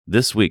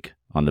This week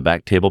on the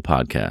Back Table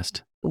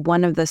Podcast.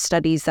 One of the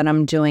studies that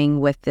I'm doing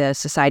with the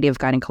Society of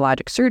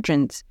Gynecologic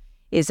Surgeons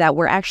is that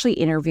we're actually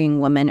interviewing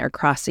women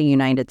across the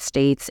United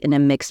States in a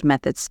mixed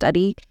method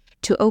study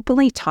to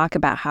openly talk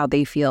about how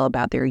they feel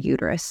about their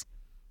uterus.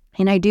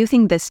 And I do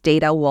think this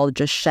data will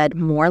just shed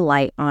more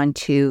light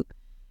onto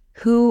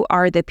who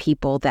are the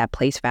people that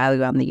place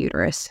value on the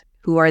uterus,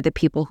 who are the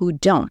people who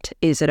don't.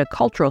 Is it a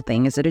cultural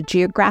thing? Is it a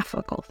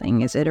geographical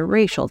thing? Is it a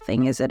racial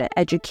thing? Is it an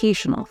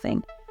educational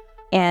thing?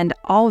 And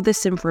all of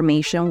this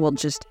information will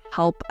just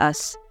help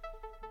us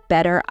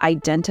better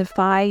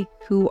identify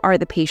who are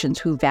the patients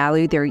who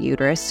value their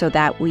uterus so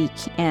that we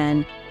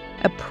can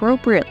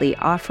appropriately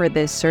offer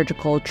this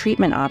surgical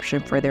treatment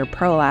option for their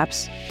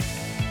prolapse.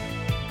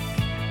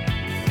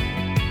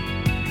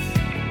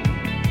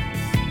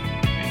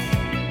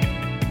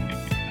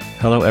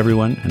 Hello,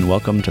 everyone, and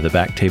welcome to the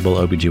Back Table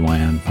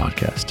OBGYN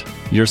podcast,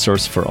 your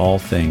source for all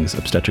things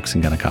obstetrics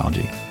and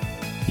gynecology.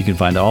 You can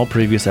find all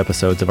previous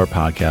episodes of our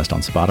podcast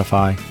on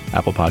Spotify,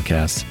 Apple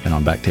Podcasts, and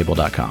on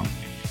backtable.com.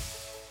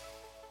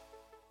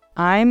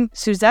 I'm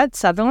Suzette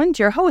Sutherland,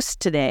 your host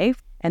today,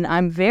 and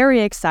I'm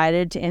very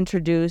excited to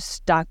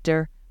introduce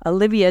Dr.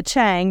 Olivia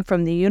Chang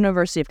from the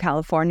University of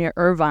California,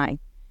 Irvine.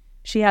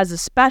 She has a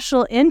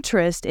special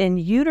interest in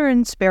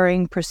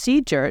uterine-sparing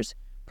procedures,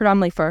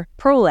 predominantly for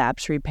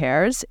prolapse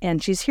repairs,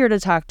 and she's here to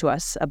talk to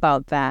us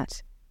about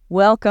that.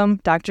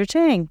 Welcome, Dr.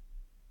 Chang.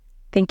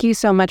 Thank you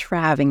so much for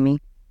having me.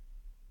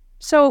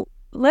 So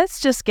let's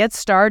just get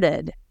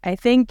started. I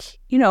think,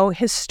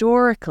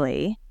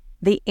 historically,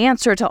 the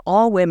answer to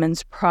all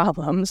women's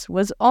problems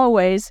was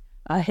always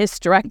a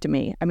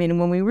hysterectomy. I mean,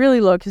 when we really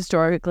look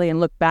historically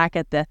and look back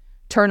at the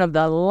turn of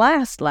the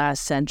last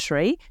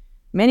century,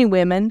 many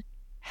women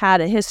had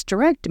a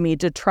hysterectomy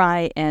to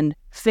try and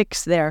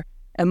fix their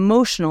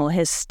emotional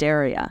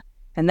hysteria.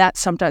 And that's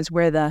sometimes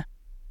where the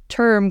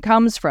term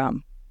comes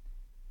from.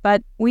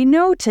 But we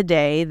know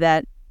today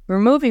that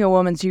removing a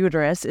woman's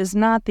uterus is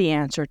not the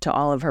answer to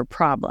all of her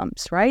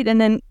problems, right? And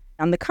then,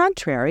 on the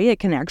contrary, it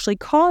can actually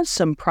cause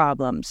some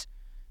problems.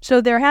 So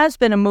there has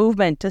been a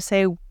movement to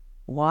say,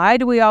 why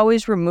do we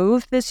always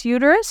remove this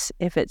uterus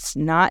if it's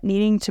not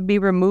needing to be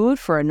removed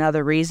for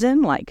another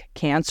reason, like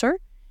cancer?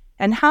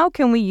 And how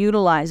can we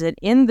utilize it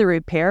in the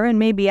repair and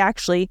maybe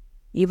actually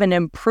even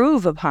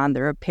improve upon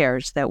the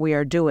repairs that we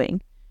are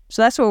doing?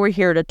 So that's what we're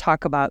here to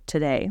talk about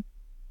today.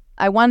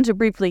 I wanted to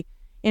briefly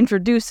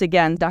introduce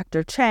again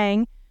Dr.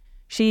 Chang.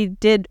 She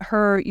did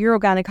her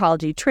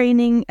urogynecology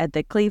training at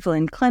the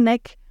Cleveland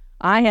Clinic.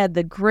 I had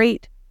the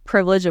great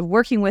privilege of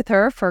working with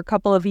her for a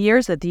couple of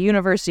years at the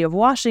University of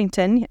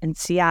Washington in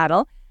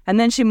Seattle, and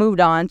then she moved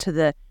on to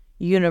the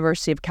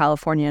University of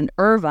California in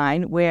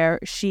Irvine, where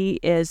she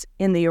is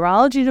in the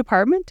urology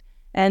department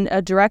and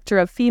a director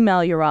of female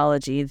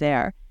urology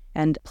there,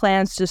 and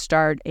plans to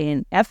start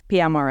an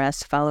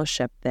FPMRS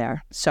fellowship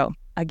there. So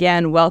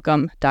again,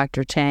 welcome,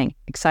 Dr. Chang.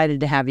 Excited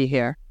to have you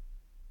here.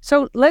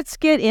 So let's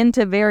get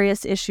into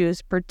various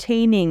issues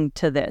pertaining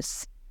to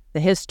this, the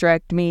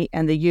hysterectomy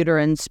and the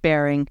uterine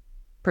sparing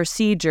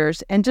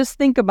procedures, and just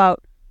think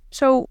about,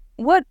 so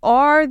what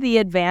are the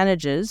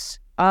advantages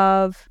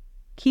of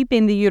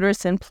keeping the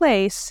uterus in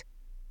place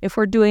if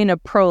we're doing a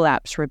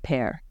prolapse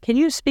repair? Can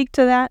you speak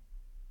to that?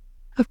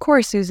 Of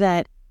course,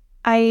 Suzette.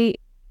 I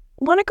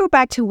want to go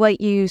back to what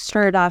you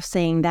started off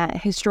saying, that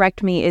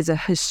hysterectomy is a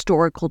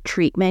historical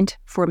treatment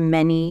for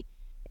many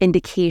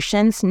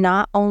indications,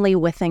 not only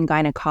within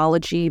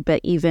gynecology,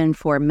 but even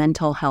for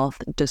mental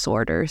health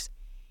disorders.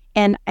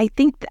 And I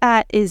think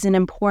that is an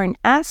important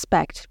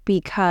aspect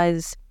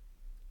because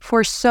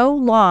for so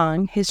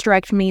long,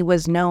 hysterectomy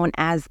was known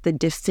as the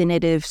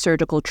definitive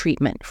surgical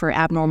treatment for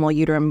abnormal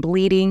uterine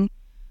bleeding,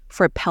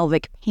 for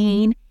pelvic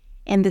pain,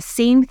 and the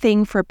same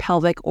thing for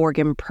pelvic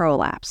organ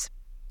prolapse.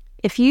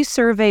 If you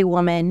survey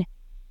women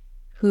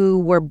who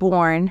were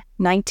born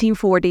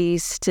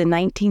 1940s to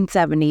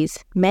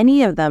 1970s,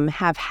 many of them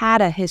have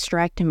had a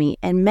hysterectomy,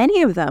 and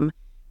many of them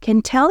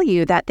can tell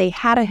you that they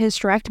had a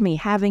hysterectomy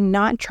having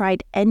not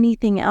tried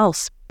anything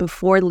else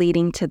before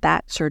leading to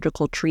that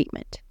surgical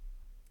treatment.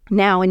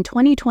 Now, in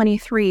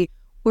 2023,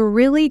 we're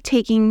really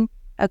taking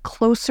a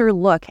closer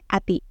look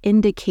at the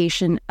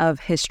indication of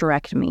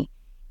hysterectomy.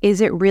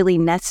 Is it really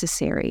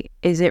necessary?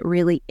 Is it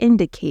really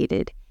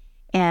indicated?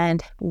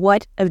 And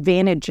what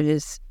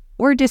advantages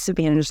or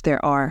disadvantages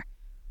there are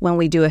when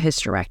we do a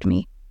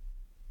hysterectomy.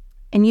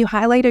 And you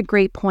highlight a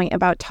great point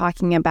about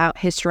talking about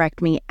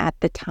hysterectomy at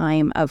the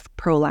time of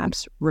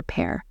prolapse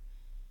repair.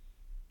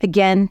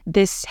 Again,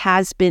 this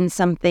has been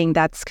something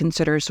that's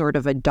considered sort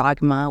of a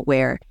dogma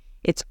where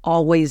it's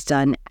always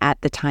done at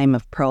the time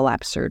of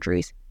prolapse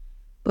surgeries.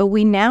 But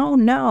we now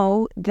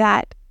know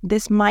that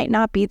this might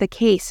not be the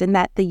case and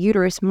that the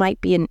uterus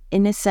might be an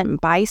innocent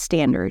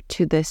bystander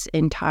to this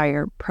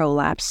entire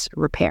prolapse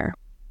repair.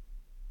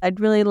 I'd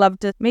really love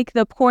to make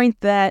the point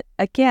that,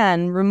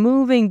 again,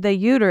 removing the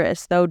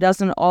uterus, though,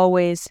 doesn't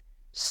always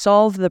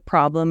solve the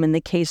problem in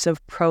the case of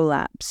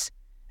prolapse.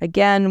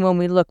 Again, when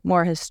we look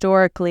more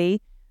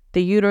historically,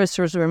 the uterus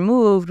was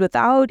removed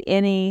without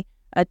any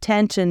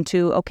attention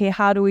to, okay,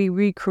 how do we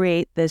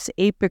recreate this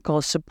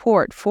apical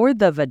support for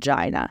the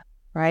vagina,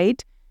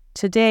 right?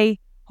 Today,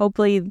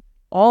 hopefully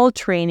all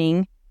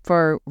training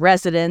for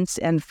residents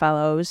and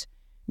fellows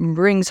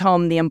brings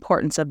home the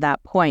importance of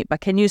that point.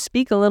 But can you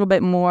speak a little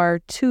bit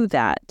more to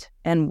that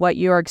and what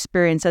your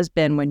experience has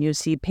been when you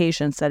see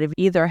patients that have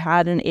either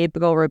had an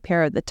apical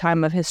repair at the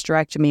time of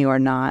hysterectomy or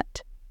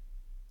not?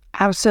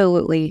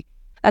 Absolutely.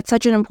 That's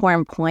such an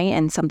important point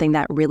and something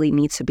that really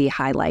needs to be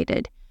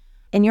highlighted.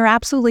 And you're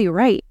absolutely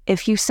right.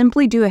 If you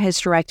simply do a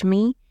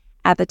hysterectomy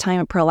at the time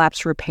of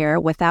prolapse repair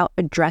without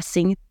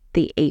addressing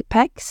the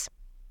apex,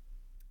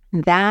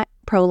 that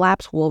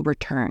prolapse will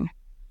return.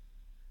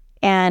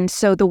 And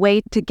so the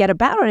way to get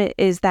about it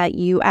is that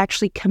you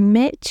actually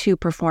commit to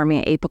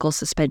performing apical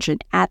suspension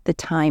at the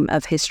time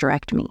of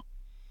hysterectomy.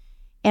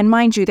 And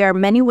mind you, there are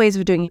many ways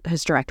of doing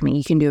hysterectomy.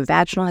 You can do a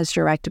vaginal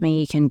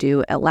hysterectomy, you can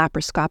do a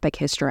laparoscopic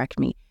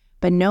hysterectomy.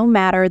 But no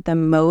matter the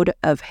mode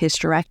of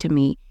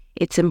hysterectomy,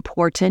 it's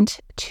important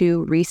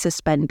to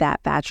resuspend that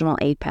vaginal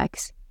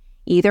apex,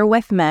 either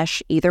with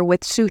mesh, either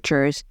with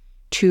sutures,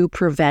 to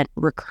prevent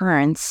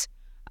recurrence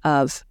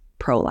of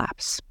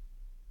prolapse.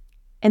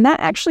 And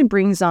that actually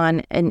brings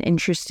on an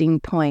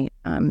interesting point,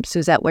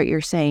 Suzette. What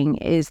you're saying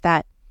is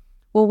that,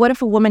 well, what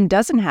if a woman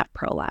doesn't have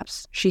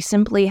prolapse? She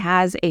simply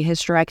has a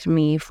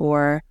hysterectomy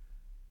for,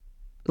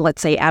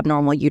 let's say,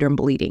 abnormal uterine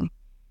bleeding.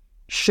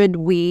 Should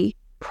we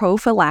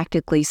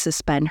prophylactically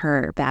suspend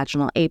her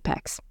vaginal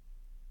apex?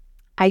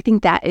 I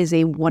think that is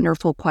a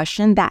wonderful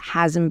question that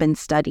hasn't been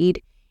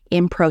studied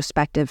in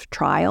prospective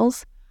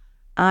trials.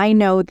 I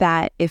know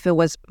that if it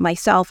was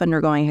myself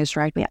undergoing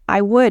hysterectomy,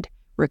 I would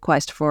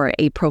request for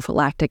a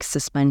prophylactic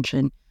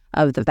suspension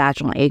of the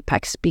vaginal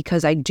apex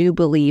because I do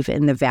believe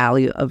in the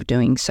value of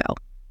doing so.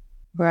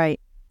 Right.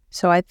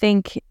 So I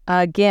think,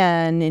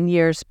 again, in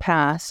years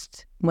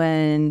past,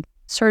 when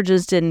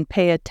surgeons didn't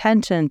pay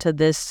attention to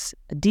this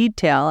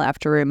detail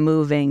after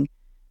removing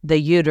the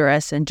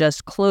uterus and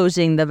just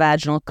closing the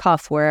vaginal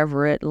cuff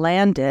wherever it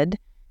landed,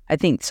 I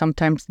think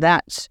sometimes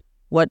that's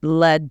what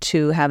led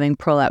to having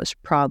prolapse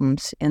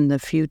problems in the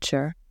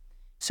future.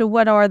 So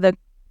what are the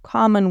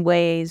common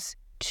ways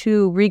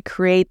to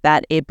recreate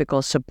that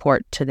apical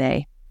support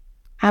today?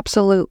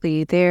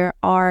 Absolutely. There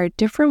are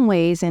different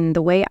ways, and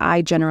the way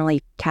I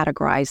generally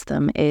categorize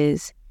them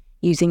is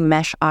using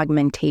mesh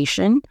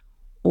augmentation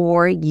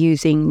or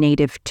using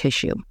native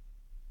tissue.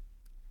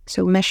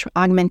 So mesh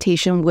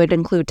augmentation would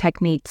include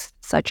techniques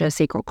such as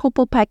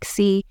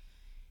sacrocolpopexy.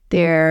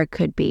 There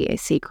could be a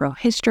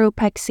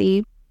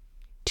sacrohysteropexy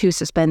to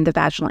suspend the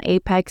vaginal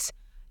apex.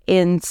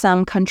 In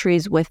some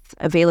countries with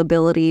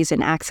availabilities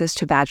and access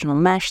to vaginal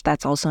mesh,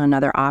 that's also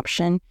another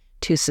option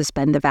to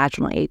suspend the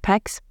vaginal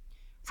apex.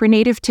 For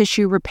native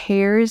tissue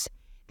repairs,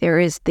 there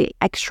is the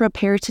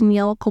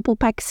extraperitoneal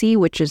colpopexy,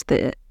 which is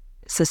the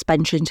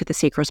suspension to the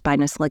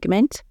sacrospinous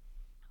ligament.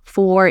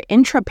 For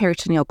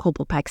intraperitoneal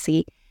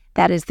colpopexy,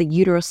 that is the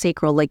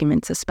uterosacral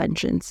ligament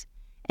suspensions.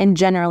 And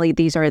generally,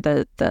 these are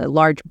the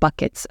large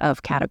buckets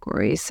of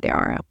categories there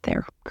are out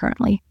there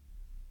currently.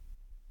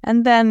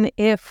 And then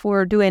if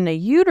we're doing a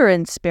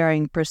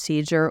uterine-sparing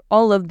procedure,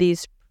 all of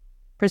these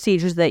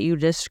procedures that you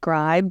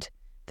described,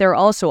 they're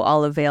also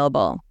all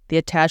available. The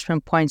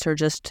attachment points are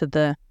just to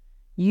the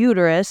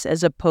uterus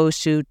as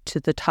opposed to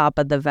the top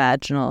of the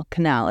vaginal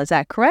canal. Is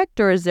that correct,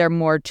 or is there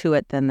more to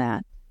it than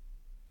that?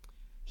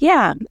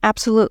 Yeah,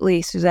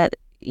 absolutely, Suzette.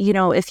 You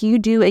know, if you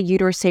do a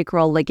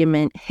uterosacral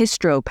ligament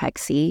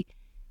hysteropexy,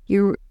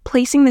 you're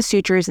placing the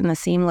sutures in the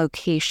same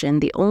location.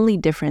 The only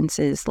difference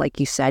is, like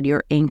you said,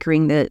 you're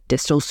anchoring the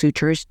distal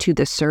sutures to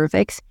the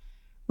cervix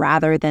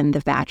rather than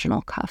the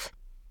vaginal cuff.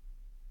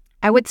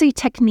 I would say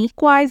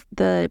technique-wise,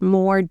 the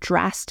more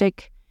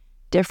drastic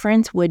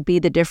difference would be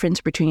the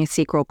difference between a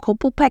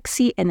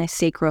sacrocolpopexy and a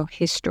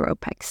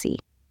sacrohysteropexy.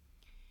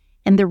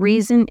 And the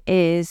reason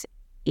is,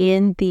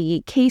 in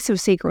the case of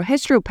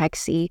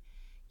sacrohysteropexy,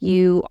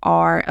 you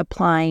are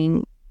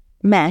applying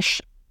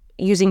mesh,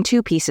 using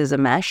two pieces of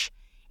mesh,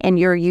 and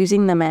you're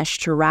using the mesh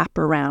to wrap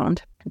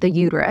around the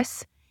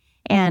uterus.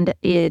 And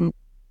in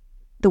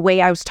the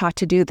way I was taught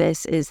to do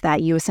this is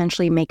that you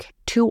essentially make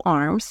two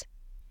arms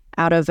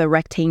out of a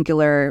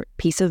rectangular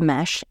piece of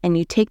mesh, and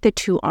you take the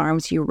two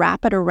arms, you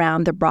wrap it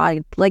around the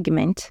broad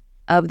ligament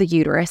of the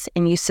uterus,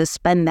 and you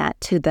suspend that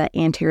to the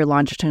anterior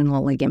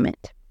longitudinal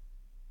ligament.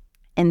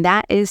 And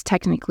that is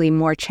technically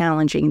more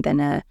challenging than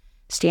a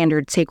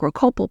standard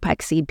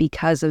sacrocolpopexy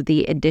because of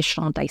the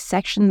additional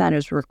dissection that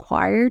is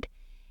required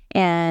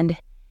and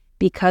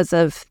because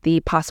of the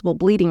possible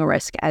bleeding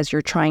risk as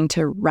you're trying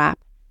to wrap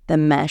the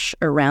mesh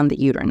around the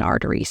uterine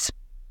arteries.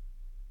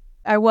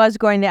 I was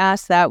going to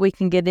ask that. We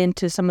can get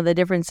into some of the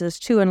differences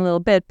too in a little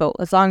bit, but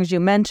as long as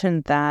you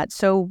mentioned that.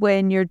 So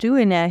when you're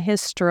doing a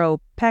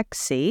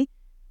hysteropexy,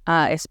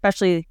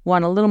 especially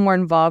one a little more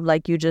involved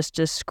like you just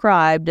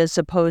described, as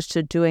opposed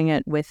to doing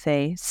it with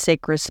a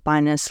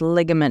sacrospinous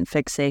ligament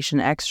fixation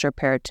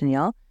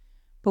extraperitoneal.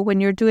 But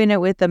when you're doing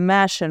it with the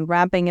mesh and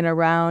wrapping it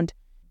around,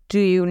 do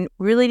you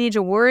really need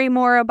to worry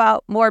more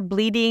about more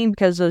bleeding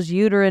because those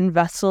uterine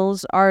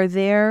vessels are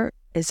there?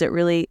 Is it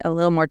really a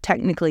little more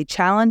technically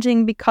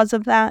challenging because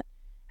of that,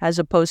 as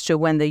opposed to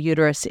when the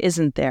uterus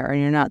isn't there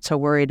and you're not so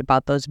worried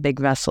about those big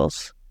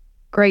vessels?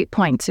 Great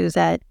point,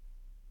 Suzette.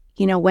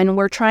 When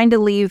we're trying to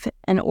leave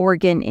an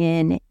organ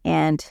in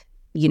and,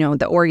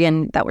 the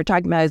organ that we're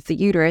talking about is the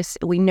uterus,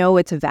 we know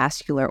it's a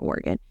vascular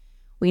organ.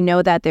 We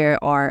know that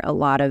there are a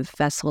lot of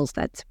vessels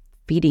that's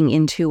feeding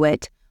into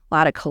it, a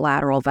lot of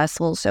collateral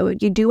vessels. So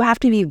you do have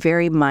to be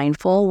very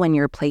mindful when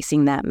you're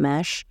placing that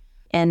mesh.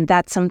 And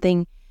that's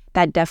something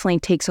that definitely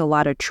takes a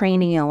lot of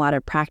training and a lot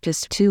of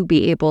practice to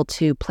be able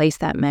to place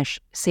that mesh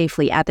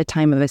safely at the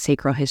time of a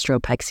sacral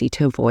hysteropexy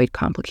to avoid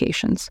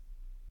complications.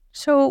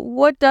 So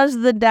what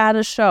does the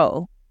data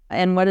show,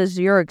 and what has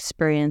your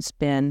experience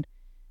been?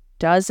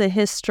 Does a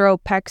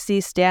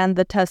hysteropexy stand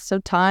the test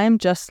of time,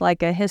 just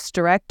like a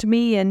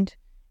hysterectomy and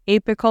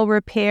apical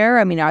repair?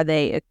 I mean, are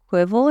they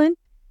equivalent,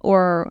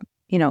 or,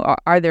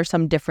 are there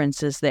some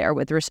differences there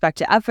with respect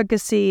to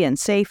efficacy and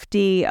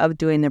safety of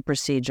doing the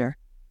procedure?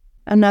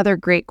 Another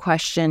great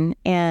question.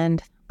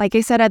 And like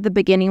I said at the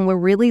beginning, we're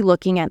really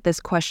looking at this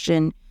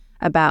question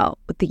about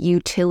the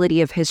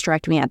utility of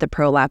hysterectomy at the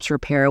prolapse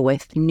repair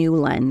with new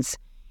lens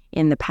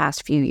in the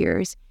past few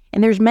years.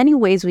 And there's many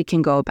ways we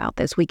can go about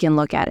this. We can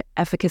look at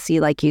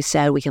efficacy, like you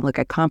said, we can look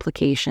at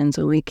complications,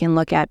 or we can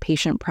look at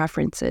patient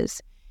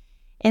preferences.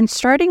 And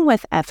starting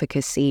with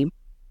efficacy,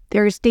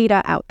 there's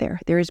data out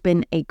there. There's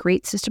been a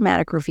great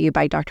systematic review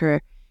by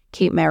Dr.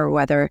 Kate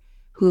Meriwether,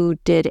 who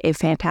did a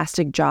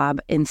fantastic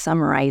job in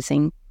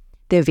summarizing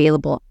the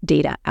available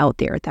data out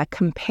there that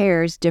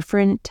compares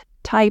different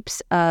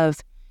types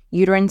of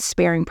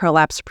uterine-sparing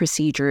prolapse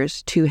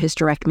procedures to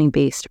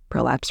hysterectomy-based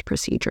prolapse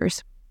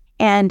procedures.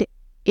 And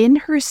in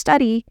her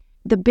study,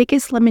 the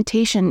biggest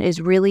limitation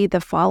is really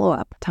the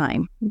follow-up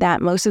time,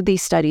 that most of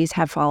these studies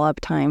have follow-up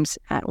times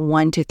at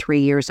 1 to 3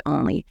 years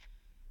only.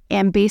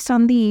 And based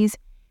on these,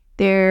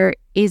 there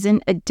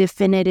isn't a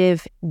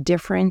definitive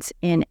difference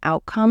in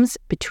outcomes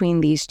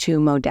between these two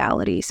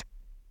modalities.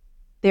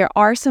 There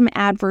are some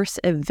adverse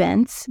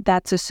events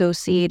that's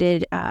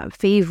associated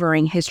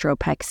favoring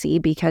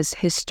hysteropexy, because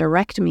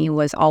hysterectomy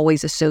was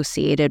always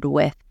associated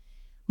with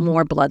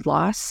more blood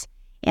loss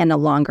and a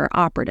longer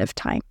operative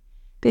time.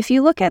 But if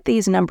you look at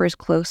these numbers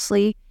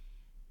closely,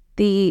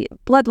 the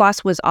blood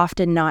loss was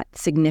often not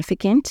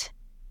significant.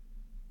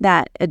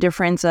 That a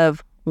difference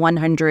of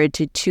 100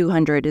 to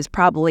 200 is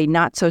probably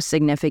not so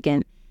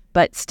significant,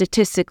 but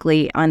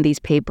statistically on these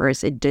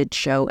papers, it did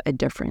show a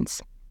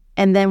difference.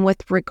 And then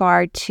with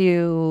regard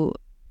to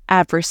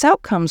adverse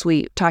outcomes,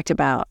 we talked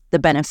about the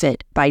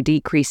benefit by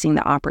decreasing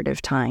the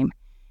operative time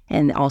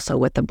and also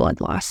with the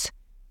blood loss.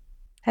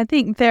 I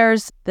think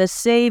there's the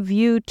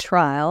SAVE-U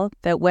trial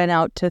that went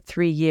out to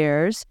 3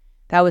 years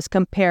that was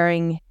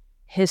comparing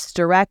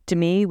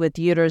hysterectomy with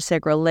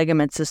uterosacral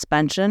ligament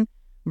suspension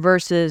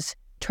versus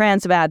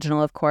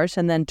transvaginal, of course,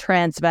 and then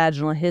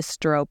transvaginal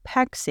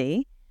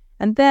hysteropexy.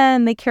 And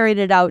then they carried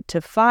it out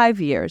to 5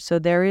 years. So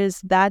there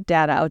is that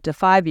data out to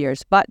 5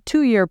 years. But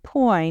to your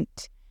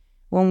point,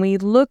 when we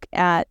look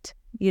at,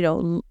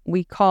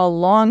 we call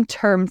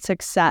long-term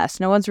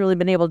success, no one's really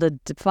been able to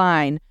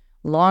define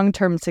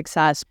long-term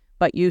success,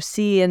 but you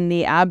see in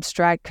the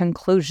abstract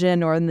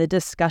conclusion or in the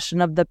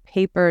discussion of the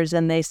papers,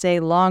 and they say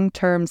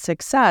long-term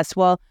success.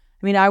 Well,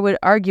 I would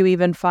argue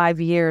even 5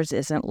 years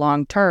isn't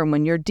long-term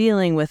when you're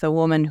dealing with a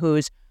woman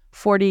who's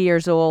 40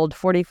 years old,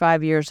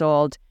 45 years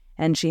old,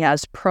 and she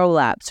has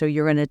prolapse. So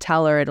you're going to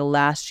tell her it'll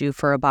last you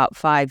for about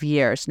 5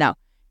 years. Now,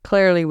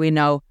 clearly we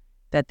know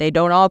that they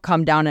don't all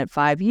come down at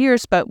 5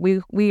 years, but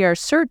we are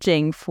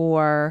searching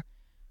for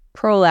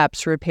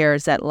prolapse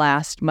repairs that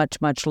last much,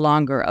 much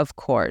longer, of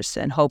course,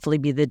 and hopefully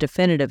be the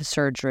definitive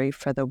surgery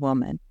for the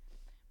woman.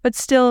 But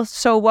still,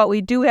 so what we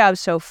do have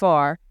so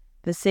far,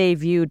 the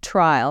SAVE-U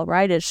trial,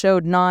 right? It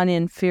showed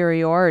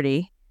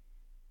non-inferiority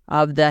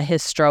of the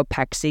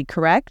hysteropexy,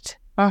 correct?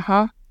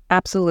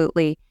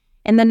 Absolutely.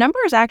 And the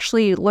numbers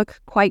actually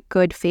look quite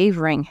good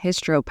favoring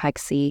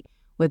hysteropexy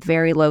with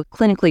very low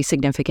clinically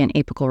significant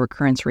apical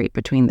recurrence rate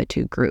between the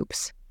two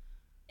groups.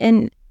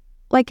 And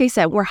like I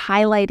said, we're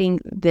highlighting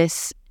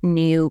this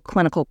new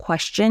clinical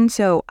question.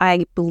 So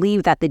I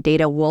believe that the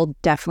data will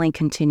definitely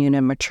continue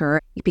to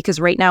mature, because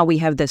right now we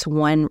have this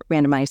one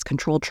randomized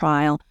controlled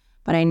trial,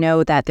 but I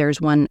know that there's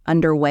one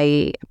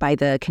underway by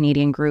the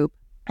Canadian group,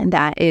 and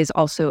that is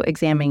also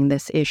examining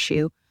this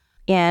issue.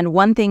 And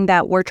one thing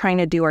that we're trying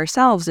to do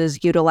ourselves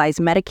is utilize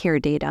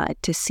Medicare data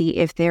to see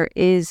if there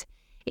is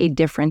a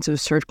difference of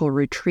surgical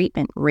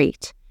retreatment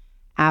rate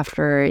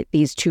after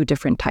these two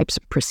different types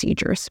of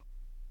procedures.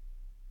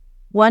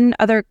 One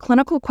other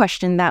clinical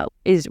question that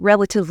is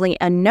relatively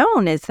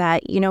unknown is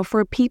that,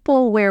 for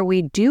people where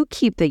we do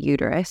keep the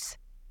uterus,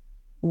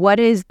 what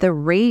is the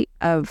rate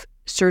of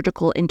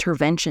surgical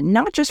intervention,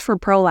 not just for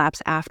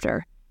prolapse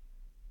after,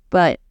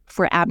 but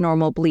for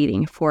abnormal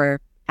bleeding, for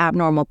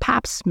abnormal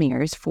pap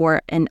smears,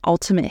 for an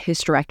ultimate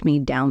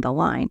hysterectomy down the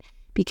line?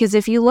 Because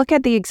if you look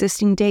at the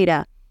existing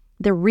data,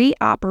 the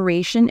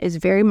reoperation is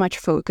very much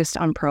focused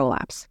on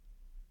prolapse.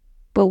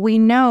 But we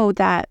know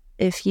that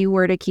if you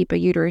were to keep a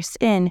uterus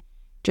in,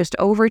 just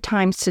over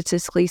time,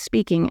 statistically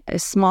speaking, a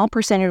small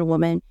percentage of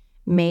women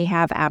may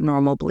have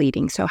abnormal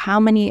bleeding. So how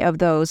many of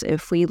those,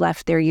 if we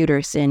left their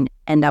uterus in,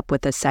 end up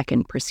with a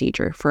second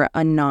procedure for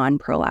a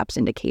non-prolapse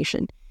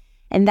indication?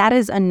 And that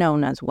is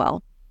unknown as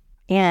well.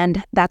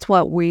 And that's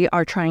what we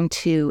are trying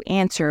to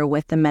answer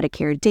with the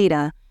Medicare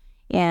data.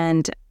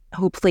 And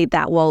hopefully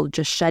that will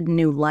just shed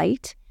new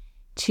light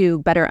to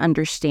better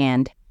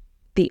understand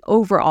the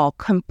overall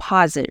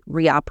composite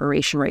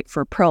reoperation rate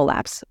for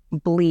prolapse,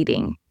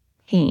 bleeding,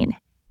 pain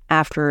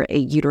after a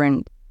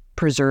uterine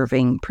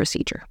preserving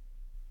procedure.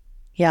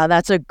 Yeah,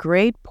 that's a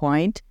great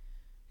point.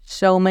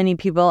 So many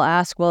people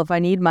ask, well, if I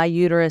need my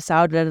uterus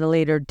out at a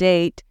later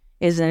date,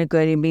 isn't it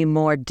going to be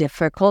more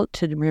difficult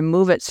to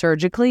remove it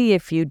surgically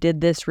if you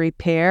did this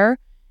repair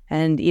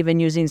and even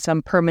using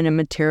some permanent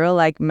material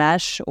like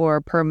mesh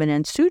or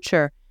permanent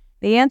suture?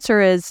 The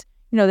answer is,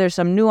 there's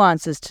some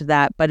nuances to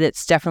that, but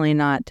it's definitely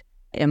not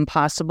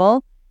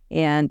impossible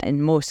and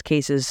in most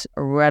cases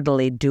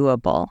readily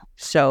doable.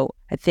 So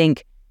I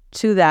think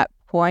to that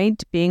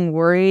point, being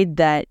worried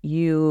that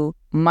you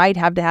might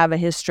have to have a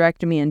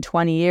hysterectomy in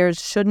 20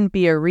 years shouldn't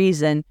be a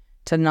reason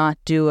to not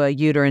do a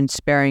uterine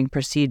sparing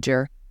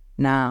procedure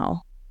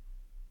now.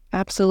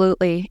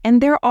 Absolutely.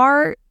 And there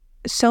are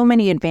so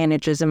many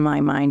advantages in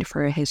my mind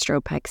for a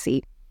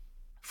hysteropexy.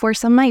 For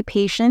some of my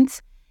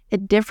patients, a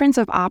difference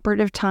of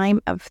operative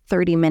time of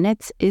 30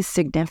 minutes is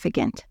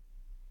significant.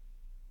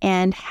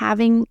 And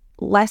having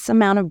less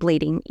amount of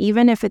bleeding,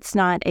 even if it's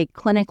not a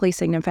clinically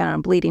significant amount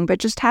of bleeding, but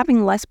just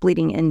having less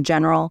bleeding in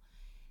general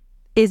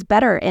is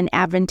better and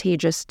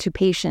advantageous to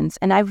patients.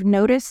 And I've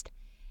noticed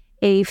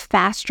a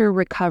faster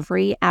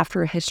recovery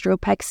after a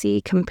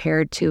hysteropexy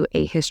compared to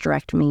a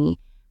hysterectomy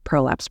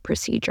prolapse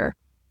procedure.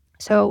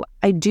 So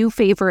I do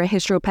favor a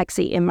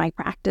hysteropexy in my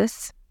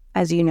practice,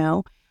 as you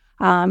know,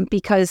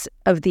 because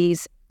of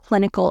these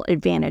clinical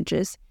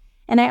advantages.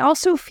 And I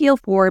also feel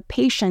for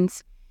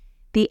patients,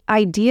 the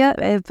idea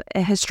of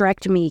a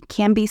hysterectomy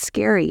can be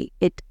scary.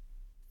 It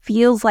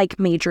feels like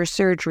major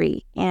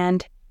surgery.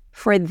 And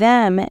for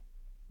them,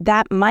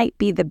 that might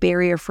be the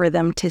barrier for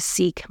them to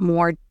seek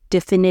more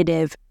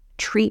definitive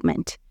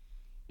treatment.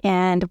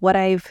 And what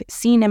I've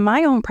seen in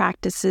my own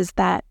practice is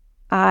that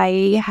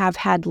I have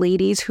had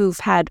ladies who've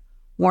had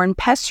worn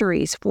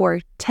pessaries for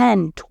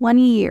 10,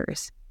 20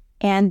 years,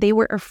 and they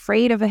were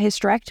afraid of a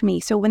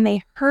hysterectomy. So when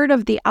they heard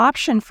of the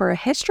option for a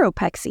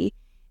hysteropexy,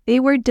 they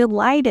were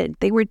delighted.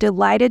 They were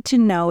delighted to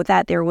know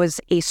that there was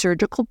a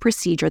surgical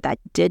procedure that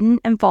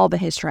didn't involve a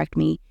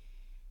hysterectomy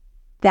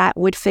that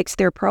would fix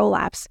their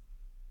prolapse.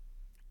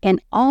 And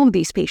all of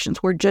these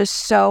patients were just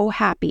so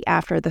happy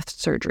after the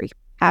surgery,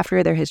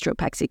 after their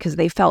hysteropexy, because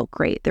they felt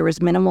great. There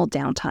was minimal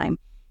downtime,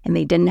 and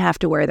they didn't have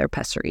to wear their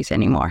pessaries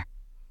anymore.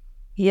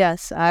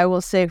 Yes, I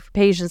will say for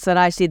patients that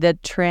I see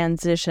that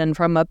transition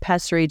from a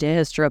pessary to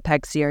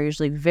hysteropexy are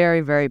usually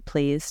very, very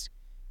pleased.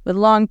 With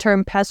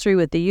long-term pessary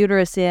with the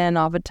uterus in,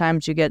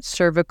 oftentimes you get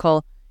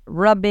cervical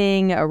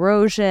rubbing,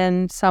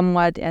 erosion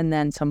somewhat, and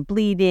then some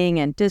bleeding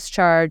and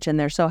discharge, and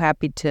they're so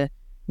happy to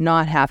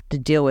not have to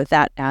deal with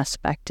that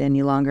aspect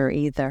any longer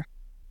either.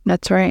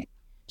 That's right.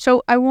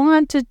 So I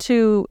wanted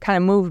to kind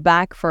of move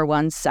back for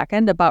 1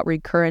 second about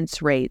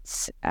recurrence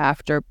rates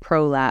after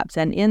prolapse.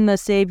 And in the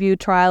SaveU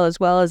trial, as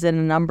well as in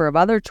a number of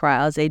other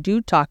trials, they do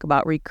talk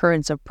about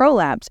recurrence of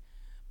prolapse.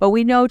 But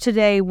we know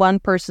today one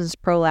person's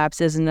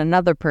prolapse isn't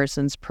another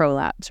person's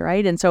prolapse,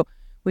 right? And so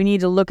we need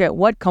to look at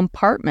what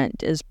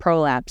compartment is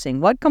prolapsing.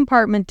 What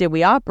compartment did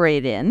we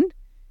operate in?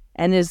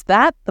 And is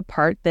that the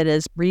part that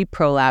is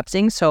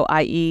reprolapsing, so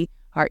i.e.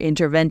 our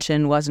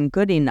intervention wasn't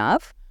good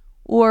enough?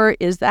 Or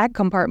is that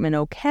compartment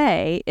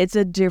okay? It's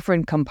a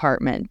different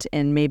compartment,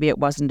 and maybe it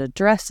wasn't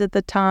addressed at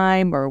the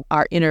time, or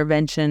our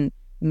intervention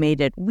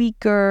made it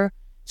weaker.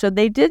 So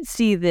they did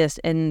see this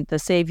in the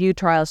SaveU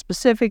trial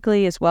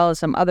specifically, as well as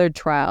some other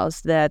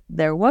trials, that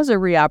there was a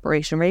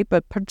reoperation rate,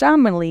 but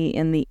predominantly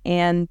in the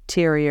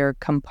anterior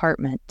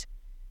compartment.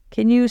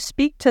 Can you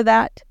speak to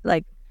that?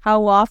 Like,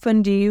 how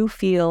often do you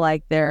feel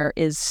like there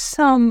is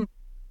some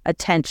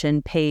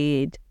attention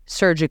paid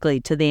surgically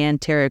to the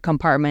anterior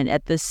compartment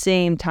at the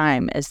same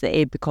time as the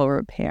apical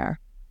repair?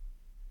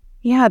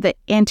 Yeah, the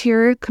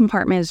anterior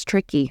compartment is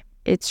tricky.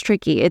 It's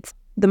tricky. It's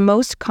the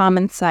most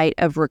common site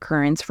of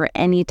recurrence for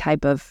any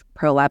type of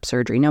prolapse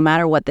surgery, no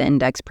matter what the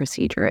index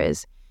procedure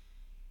is.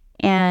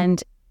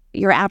 And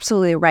you're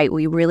absolutely right.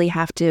 We really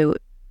have to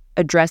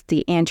address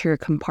the anterior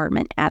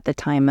compartment at the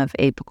time of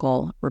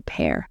apical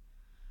repair.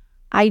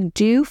 I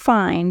do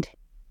find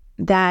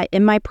that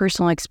in my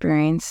personal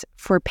experience,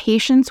 for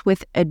patients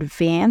with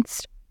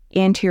advanced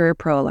anterior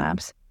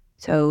prolapse,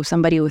 so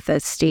somebody with a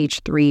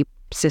stage 3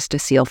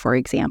 cystocele, for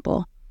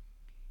example,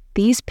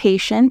 these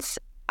patients,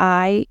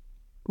 I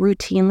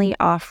routinely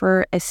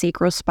offer a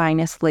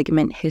sacrospinous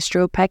ligament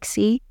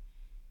hysteropexy.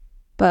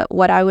 But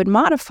what I would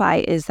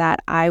modify is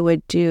that I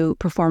would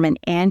perform an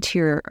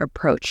anterior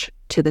approach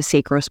to the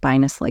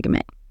sacrospinous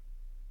ligament.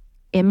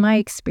 In my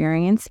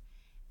experience,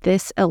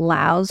 this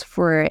allows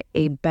for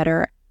a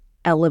better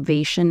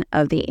elevation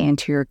of the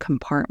anterior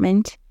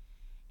compartment,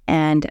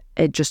 and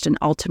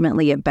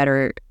ultimately a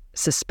better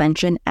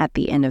suspension at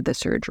the end of the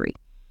surgery.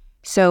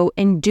 So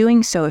in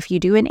doing so, if you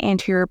do an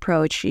anterior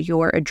approach,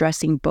 you're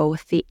addressing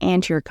both the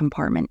anterior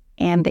compartment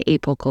and the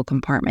apical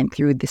compartment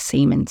through the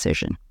same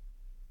incision.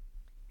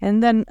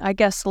 And then I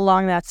guess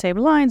along that same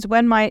lines,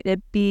 when might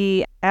it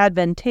be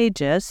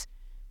advantageous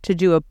to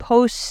do a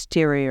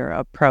posterior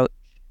approach?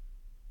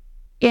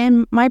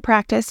 In my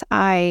practice,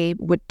 I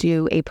would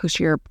do a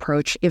posterior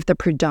approach if the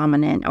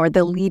predominant or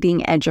the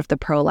leading edge of the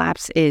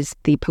prolapse is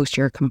the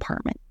posterior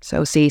compartment.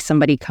 So say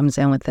somebody comes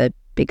in with a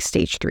big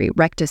stage 3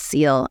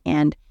 rectocele,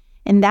 and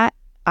in that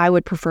I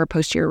would prefer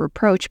posterior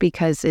approach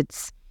because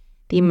it's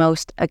the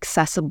most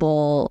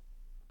accessible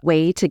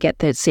way to get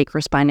the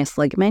sacrospinous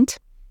ligament.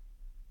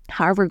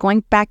 However,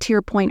 going back to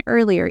your point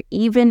earlier,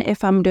 even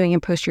if I'm doing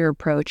a posterior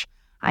approach,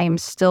 I am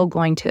still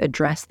going to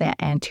address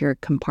that anterior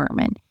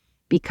compartment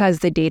because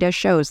the data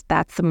shows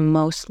that's the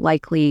most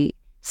likely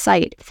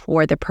site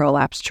for the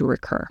prolapse to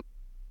recur.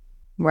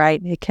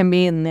 Right. It can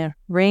be in the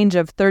range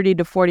of 30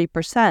 to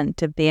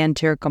 40% if the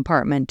anterior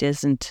compartment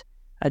isn't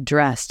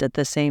addressed at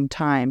the same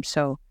time.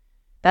 So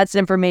that's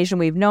information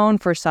we've known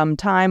for some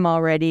time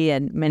already,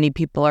 and many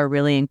people are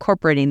really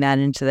incorporating that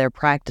into their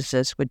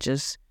practices, which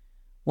is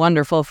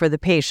wonderful for the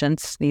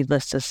patients,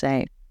 needless to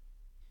say.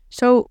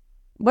 So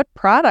what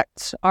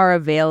products are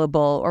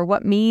available or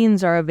what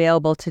means are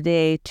available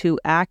today to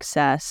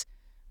access,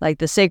 like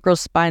the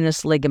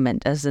sacrospinous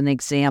ligament as an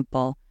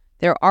example?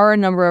 There are a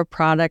number of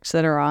products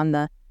that are on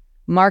the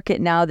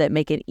market now that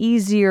make it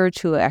easier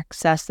to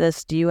access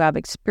this. Do you have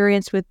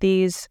experience with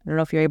these? I don't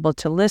know if you're able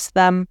to list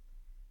them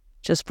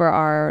just for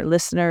our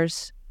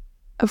listeners.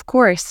 Of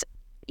course.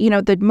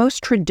 The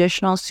most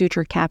traditional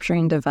suture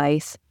capturing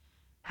device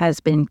has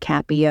been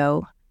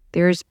Capio.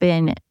 There's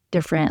been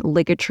different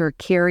ligature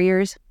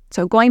carriers.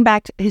 So going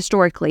back to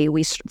historically,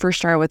 we first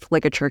started with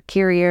ligature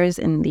carriers,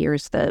 and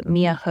there's the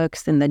Mia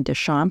hooks and the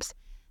Deschamps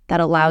that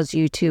allows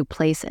you to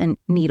place a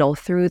needle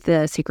through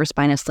the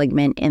sacrospinous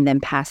ligament and then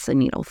pass the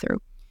needle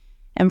through.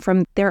 And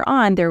from there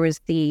on, there was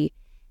the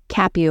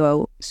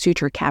Capio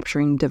suture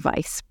capturing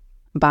device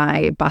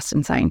by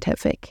Boston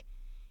Scientific.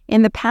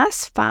 In the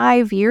past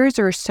 5 years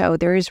or so,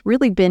 there's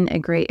really been a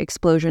great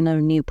explosion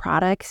of new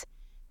products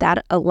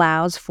that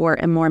allows for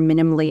a more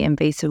minimally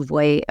invasive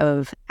way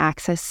of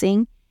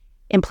accessing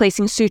and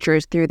placing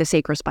sutures through the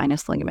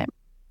sacrospinous ligament.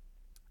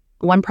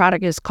 One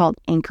product is called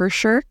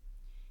AnchorSure.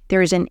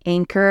 There's an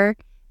anchor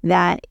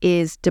that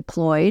is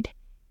deployed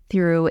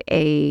through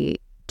a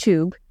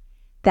tube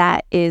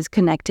that is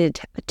connected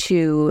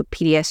to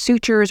PDS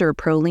sutures or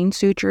Prolene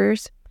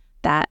sutures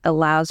that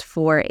allows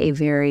for a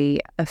very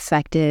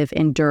effective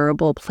and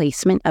durable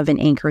placement of an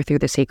anchor through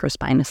the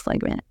sacrospinous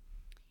ligament.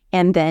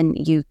 And then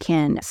you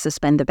can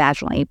suspend the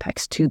vaginal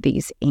apex to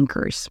these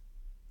anchors.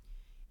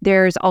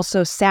 There's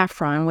also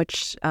Saffron,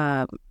 which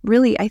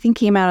really I think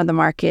came out of the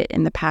market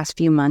in the past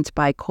few months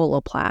by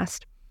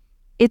Coloplast.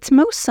 It's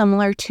most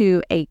similar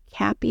to a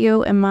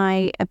Capio in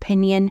my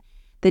opinion.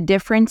 The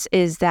difference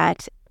is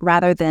that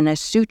rather than a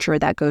suture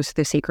that goes to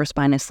the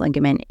sacrospinous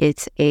ligament,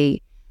 it's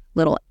a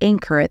little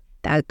anchor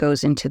that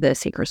goes into the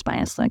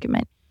sacrospinous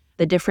ligament.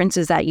 The difference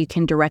is that you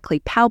can directly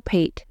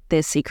palpate the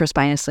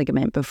sacrospinous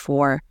ligament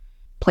before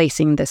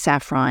placing the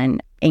Saffron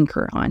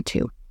anchor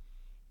onto.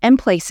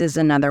 Emplace is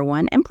another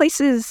one.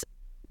 Emplace is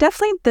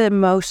definitely the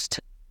most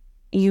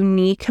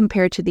unique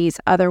compared to these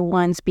other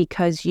ones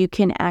because you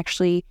can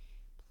actually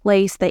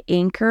place the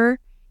anchor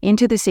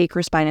into the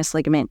sacrospinous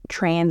ligament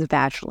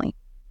transvaginally.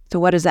 So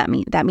what does that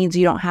mean? That means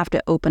you don't have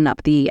to open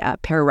up the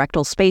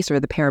pararectal space or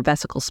the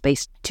paravesical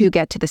space to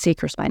get to the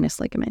sacrospinous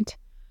ligament.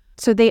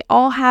 So they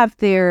all have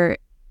their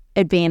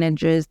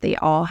advantages. They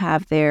all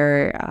have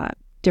their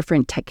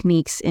different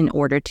techniques in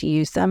order to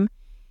use them.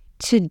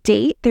 To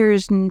date,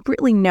 there's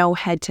really no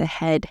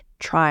head-to-head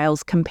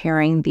trials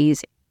comparing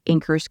these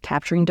anchors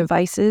capturing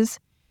devices,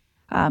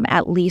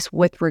 at least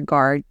with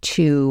regard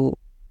to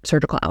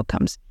surgical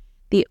outcomes.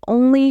 The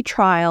only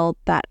trial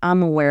that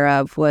I'm aware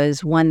of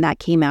was one that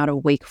came out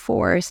of Wake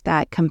Forest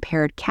that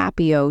compared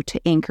Capio to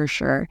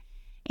AnchorSure,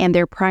 and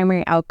their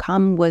primary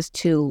outcome was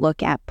to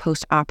look at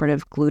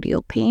postoperative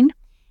gluteal pain,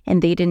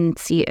 and they didn't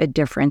see a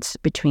difference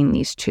between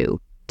these two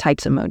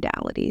types of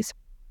modalities.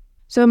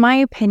 So in my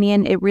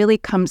opinion, it really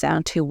comes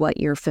down to what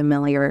you're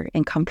familiar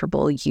and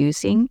comfortable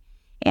using,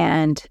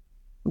 and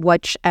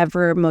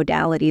whichever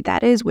modality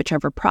that is,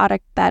 whichever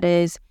product that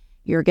is,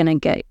 you're going to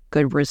get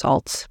good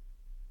results.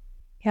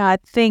 Yeah, I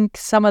think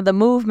some of the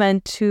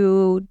movement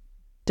to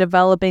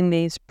developing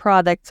these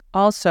products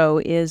also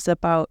is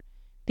about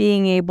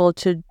being able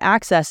to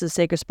access the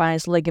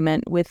sacrospinous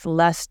ligament with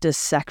less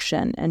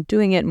dissection and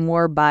doing it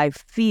more by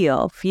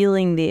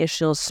feeling the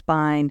ischial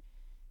spine,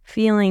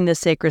 feeling the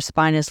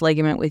sacrospinous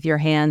ligament with your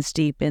hands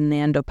deep in the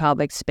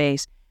endopelvic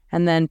space,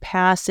 and then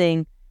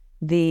passing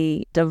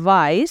the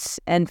device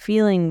and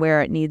feeling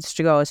where it needs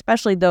to go,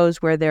 especially those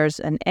where there's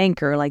an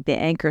anchor like the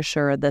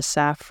AnchorSure or the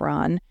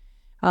Saffron.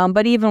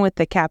 But even with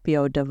the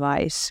Capio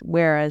device,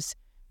 whereas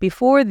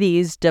before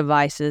these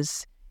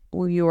devices,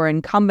 you were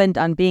incumbent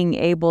on being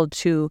able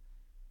to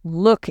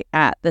look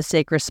at the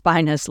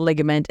sacrospinous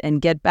ligament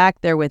and get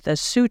back there with a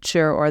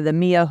suture or the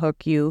Mia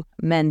hook you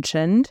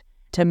mentioned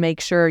to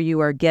make sure you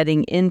are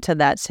getting into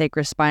that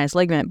sacrospinous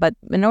ligament. But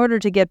in order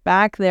to get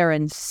back there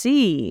and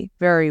see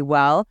very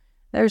well,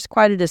 there's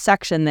quite a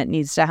dissection that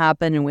needs to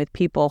happen, and with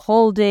people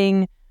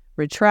holding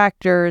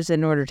retractors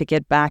in order to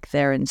get back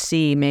there and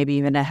see, maybe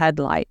even a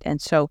headlight.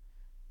 And so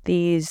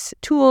these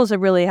tools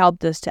have really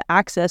helped us to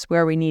access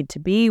where we need to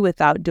be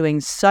without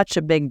doing such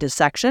a big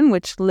dissection,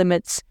 which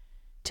limits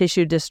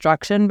tissue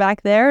destruction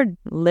back there,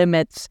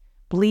 limits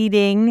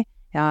bleeding,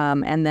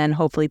 and then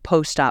hopefully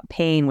post-op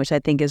pain, which I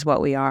think is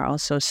what we are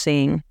also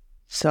seeing.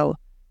 So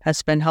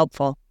that's been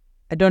helpful.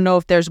 I don't know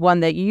if there's one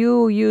that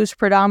you use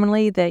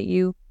predominantly that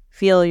you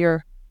feel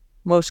you're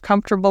most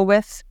comfortable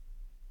with.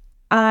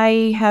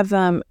 I have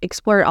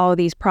explored all of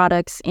these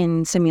products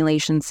in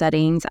simulation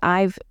settings.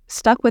 I've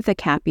stuck with the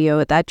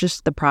Capio. That's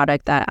just the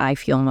product that I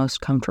feel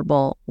most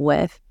comfortable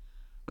with.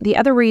 The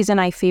other reason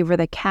I favor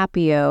the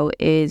Capio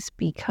is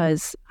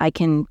because I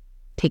can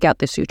take out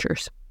the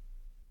sutures.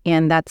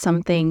 And that's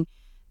something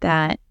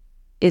that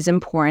is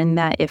important,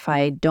 that if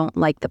I don't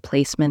like the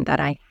placement, that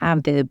I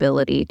have the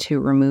ability to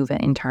remove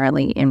it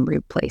entirely and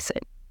replace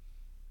it.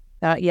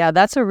 Yeah,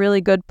 that's a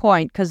really good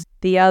point, because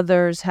the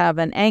others have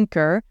an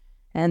anchor,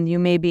 and you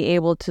may be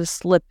able to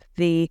slip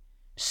the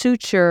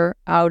suture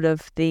out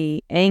of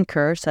the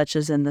anchor, such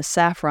as in the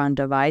Saffron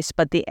device,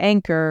 but the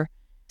anchor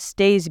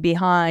stays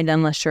behind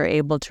unless you're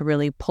able to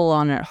really pull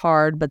on it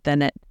hard, but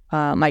then it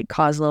might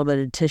cause a little bit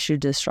of tissue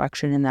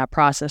destruction in that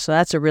process. So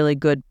that's a really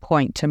good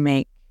point to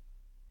make.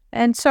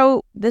 And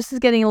so this is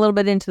getting a little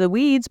bit into the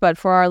weeds, but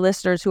for our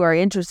listeners who are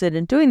interested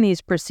in doing these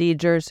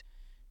procedures,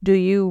 do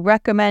you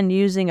recommend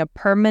using a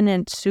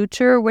permanent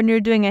suture when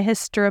you're doing a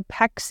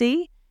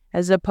hysteropexy,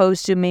 as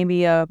opposed to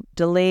maybe a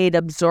delayed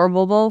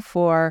absorbable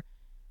for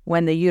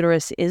when the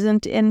uterus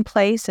isn't in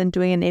place and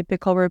doing an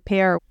apical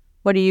repair?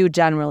 What do you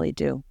generally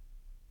do?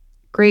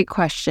 Great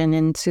question.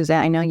 And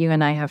Suzette, I know you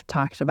and I have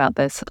talked about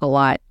this a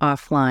lot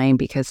offline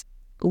because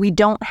we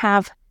don't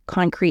have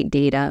concrete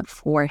data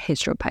for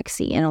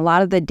hysteropexy. And a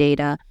lot of the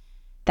data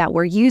that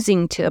we're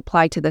using to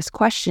apply to this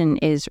question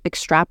is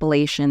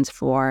extrapolations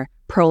for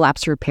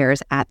prolapse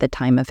repairs at the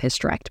time of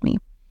hysterectomy.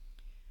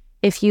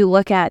 If you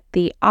look at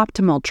the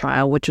optimal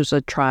trial, which was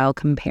a trial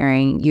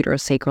comparing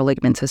uterosacral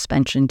ligament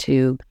suspension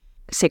to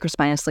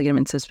sacrospinous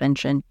ligament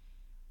suspension,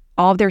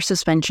 all of their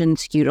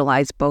suspensions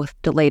utilize both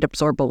delayed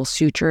absorbable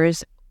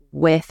sutures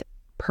with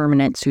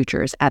permanent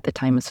sutures at the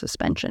time of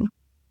suspension.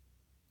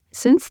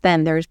 Since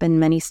then, there's been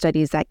many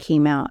studies that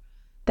came out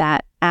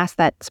that ask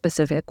that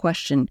specific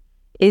question: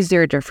 is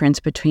there a difference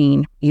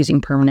between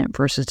using permanent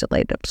versus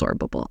delayed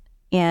absorbable?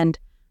 And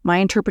my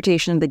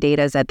interpretation of the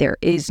data is that there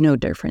is no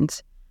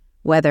difference,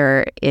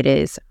 whether it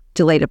is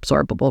delayed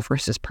absorbable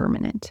versus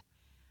permanent.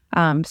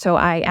 So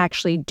I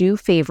actually do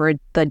favor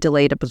the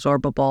delayed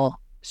absorbable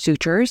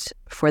sutures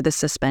for the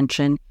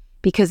suspension,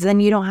 because then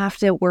you don't have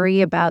to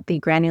worry about the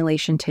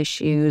granulation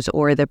tissues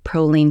or the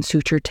proline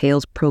suture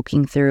tails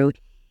poking through,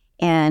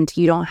 and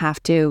you don't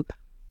have to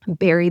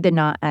bury the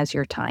knot as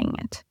you're tying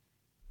it.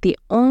 The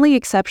only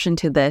exception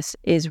to this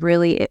is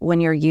really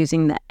when you're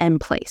using the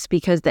M-place,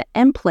 because the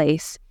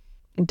M-place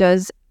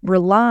does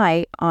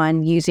rely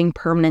on using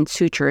permanent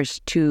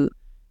sutures to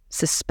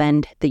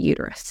suspend the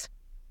uterus.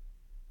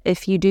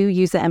 If you do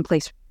use the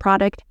M-place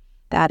product,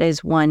 that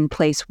is one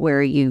place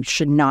where you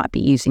should not be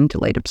using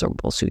delayed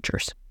absorbable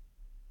sutures.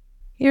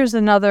 Here's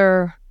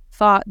another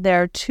thought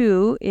there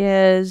too,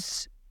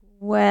 is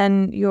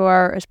when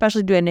you're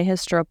especially doing a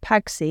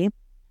hysteropexy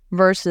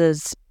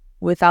versus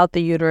without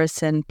the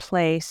uterus in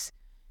place,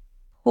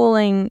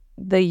 pulling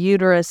the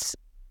uterus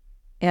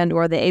and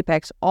or the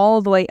apex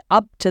all the way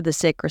up to the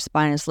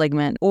sacrospinous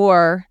ligament,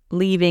 or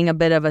leaving a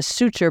bit of a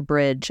suture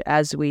bridge,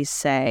 as we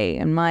say.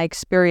 In my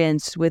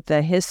experience with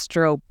the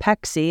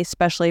hysteropexy,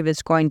 especially if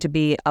it's going to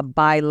be a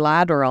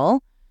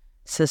bilateral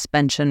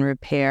suspension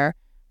repair,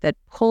 that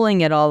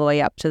pulling it all the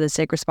way up to the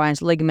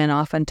sacrospinous ligament,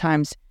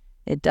 oftentimes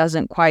it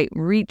doesn't quite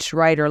reach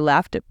right or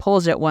left. It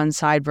pulls it one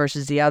side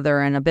versus the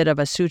other, and a bit of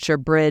a suture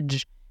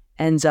bridge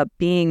ends up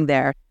being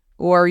there.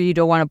 Or you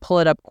don't want to pull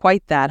it up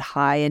quite that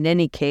high in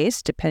any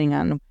case, depending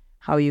on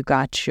how you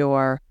got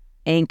your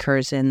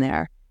anchors in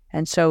there.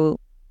 And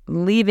so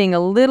leaving a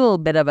little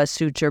bit of a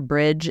suture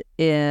bridge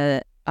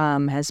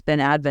has been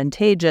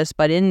advantageous,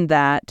 but in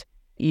that,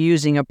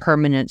 using a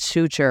permanent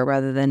suture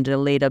rather than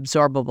delayed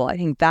absorbable. I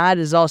think that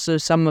is also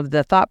some of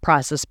the thought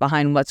process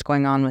behind what's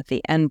going on with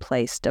the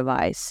M-place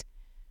device.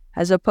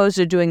 As opposed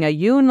to doing a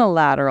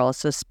unilateral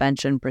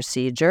suspension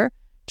procedure,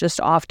 just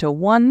off to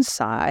one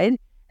side,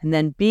 and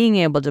then being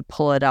able to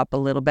pull it up a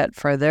little bit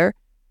further,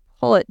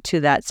 pull it to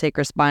that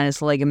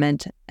sacrospinous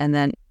ligament, and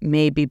then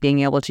maybe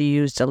being able to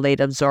use delayed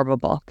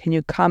absorbable. Can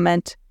you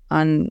comment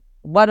on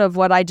what of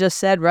what I just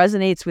said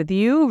resonates with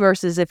you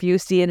versus if you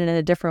see it in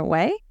a different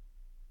way?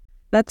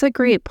 That's a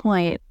great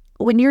point.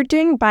 When you're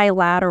doing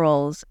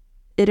bilaterals,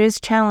 it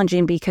is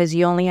challenging because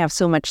you only have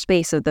so much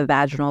space of the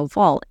vaginal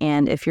vault.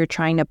 And if you're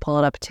trying to pull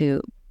it up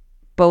to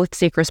both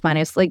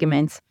sacrospinous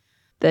ligaments,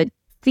 the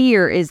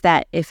fear is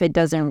that if it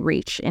doesn't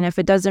reach, and if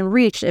it doesn't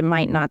reach, it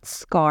might not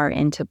scar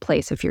into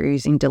place if you're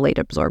using delayed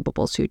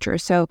absorbable suture.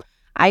 So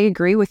I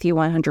agree with you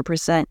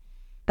 100%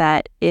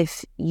 that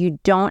if you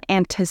don't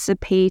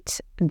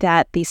anticipate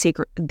that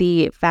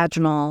the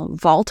vaginal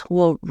vault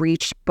will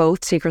reach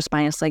both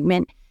sacrospinous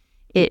ligament,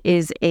 it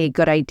is a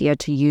good idea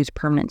to use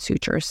permanent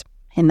sutures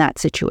in that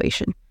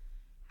situation.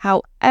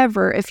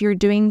 However, if you're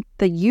doing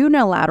the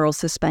unilateral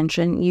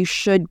suspension, you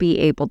should be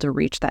able to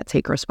reach that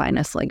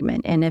sacrospinous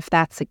ligament. And if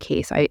that's the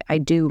case, I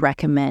do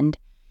recommend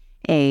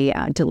a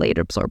delayed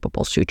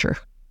absorbable suture.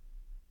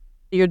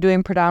 You're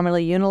doing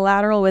predominantly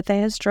unilateral with a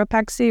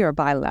hysteropexy or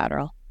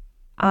bilateral?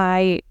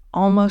 I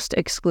almost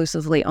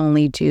exclusively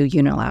only do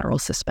unilateral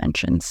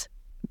suspensions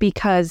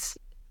because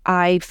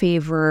I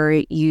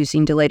favor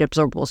using delayed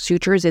absorbable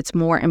sutures. It's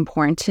more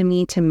important to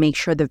me to make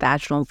sure the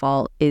vaginal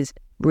vault is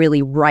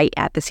really right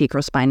at the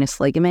sacrospinous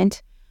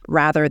ligament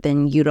rather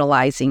than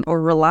utilizing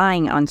or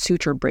relying on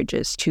suture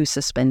bridges to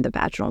suspend the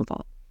vaginal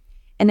vault.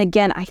 And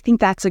again, I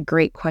think that's a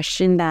great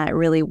question that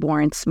really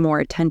warrants more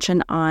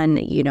attention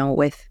on,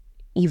 with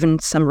even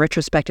some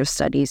retrospective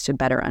studies to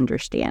better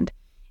understand.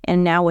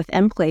 And now with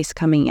M-Place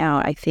coming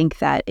out, I think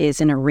that is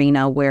an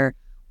arena where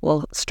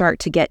we'll start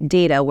to get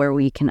data where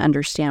we can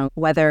understand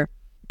whether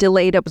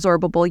delayed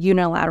absorbable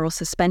unilateral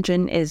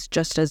suspension is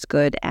just as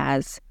good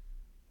as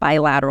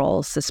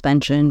bilateral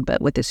suspension,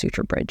 but with a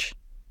suture bridge.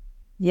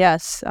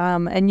 Yes.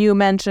 And you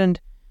mentioned,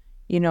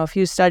 a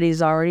few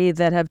studies already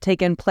that have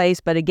taken place.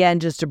 But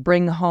again, just to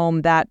bring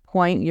home that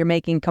point, you're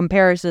making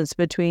comparisons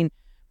between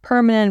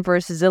permanent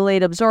versus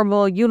delayed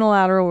absorbable,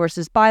 unilateral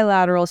versus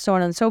bilateral, so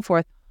on and so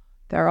forth.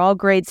 They're all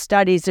great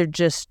studies that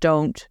just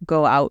don't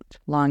go out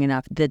long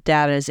enough. The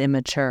data is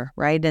immature,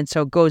 right? And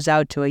so it goes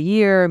out to a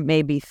year,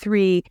 maybe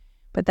 3,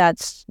 but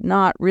that's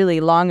not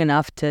really long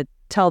enough to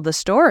tell the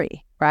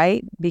story,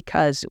 right?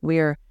 Because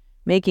we're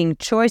making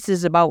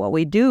choices about what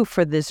we do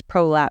for this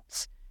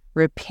prolapse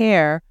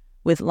repair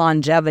with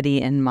longevity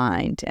in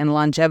mind. And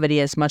longevity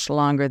is much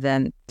longer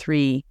than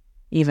 3,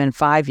 even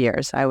 5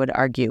 years, I would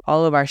argue.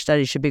 All of our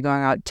studies should be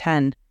going out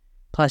 10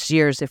 plus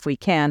years if we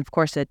can. Of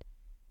course, it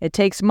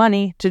takes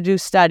money to do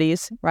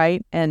studies,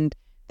 right? And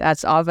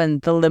that's often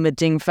the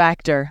limiting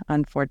factor,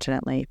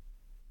 unfortunately.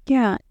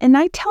 Yeah, and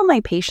I tell my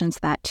patients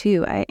that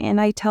too.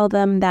 I tell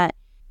them that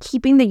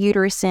keeping the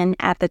uterus in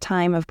at the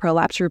time of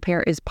prolapse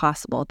repair is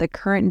possible. The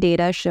current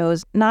data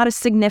shows not a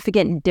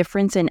significant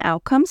difference in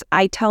outcomes.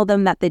 I tell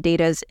them that the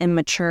data is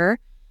immature,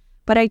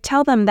 but I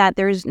tell them that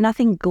there's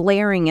nothing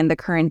glaring in the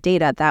current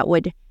data that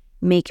would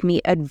make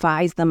me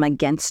advise them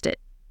against it.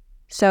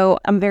 So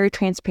I'm very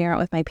transparent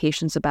with my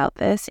patients about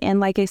this. And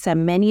like I said,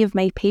 many of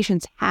my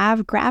patients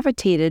have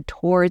gravitated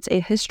towards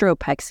a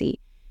hysteropexy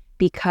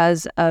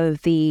because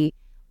of the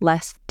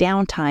less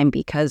downtime,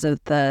 because of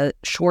the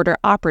shorter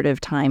operative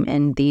time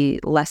and the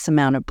less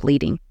amount of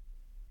bleeding.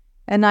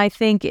 And I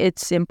think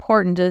it's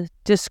important to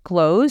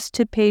disclose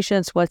to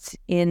patients what's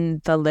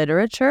in the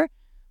literature,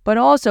 but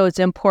also it's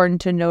important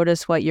to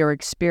notice what your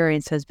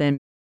experience has been,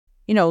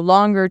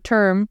 longer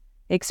term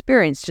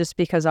experience, just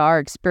because our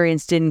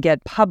experience didn't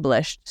get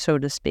published, so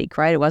to speak,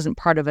 right? It wasn't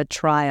part of a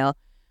trial.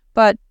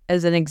 But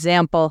as an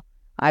example,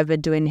 I've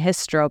been doing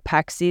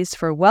hysteropexies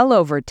for well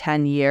over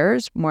 10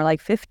 years, more like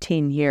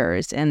 15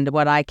 years. And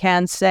what I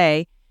can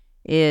say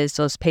is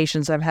those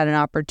patients I've had an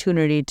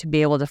opportunity to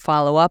be able to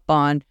follow up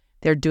on,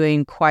 they're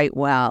doing quite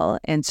well.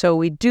 And so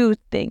we do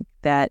think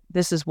that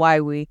this is why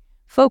we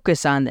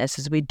focus on this,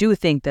 is we do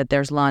think that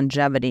there's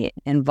longevity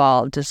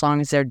involved as long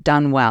as they're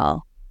done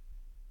well.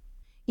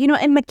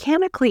 And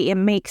mechanically, it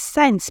makes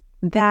sense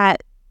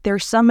that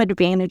there's some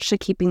advantage to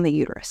keeping the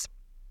uterus.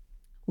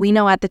 We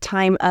know at the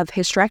time of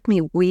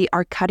hysterectomy, we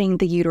are cutting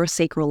the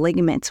uterosacral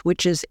ligaments,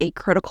 which is a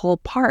critical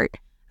part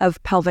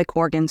of pelvic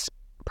organs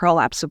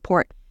prolapse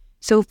support.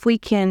 So if we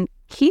can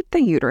keep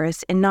the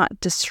uterus and not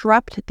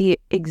disrupt the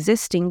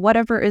existing,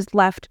 whatever is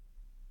left,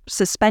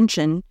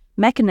 suspension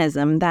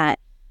mechanism that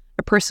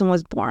a person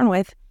was born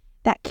with,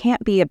 that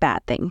can't be a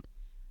bad thing.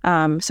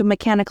 So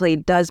mechanically,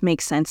 it does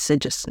make sense to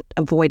just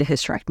avoid a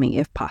hysterectomy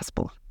if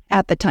possible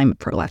at the time of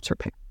prolapse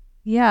repair.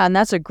 Yeah, and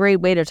that's a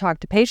great way to talk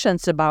to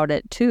patients about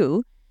it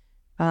too.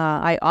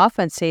 I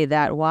often say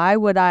that, why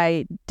would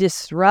I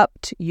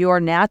disrupt your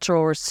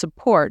natural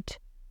support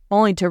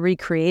only to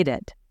recreate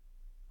it,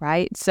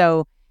 right?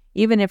 So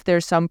even if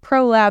there's some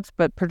prolapse,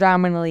 but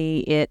predominantly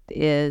it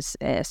is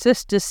a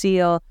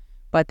cystocele,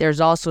 but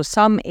there's also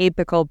some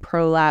apical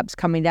prolapse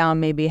coming down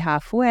maybe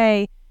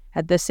halfway.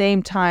 At the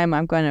same time,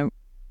 I'm going to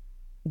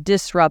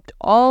disrupt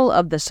all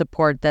of the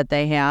support that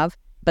they have,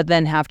 but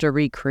then have to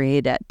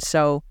recreate it.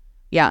 So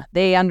yeah,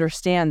 they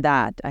understand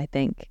that, I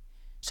think.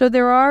 So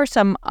there are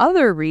some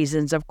other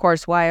reasons, of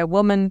course, why a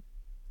woman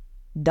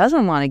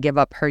doesn't want to give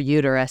up her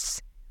uterus,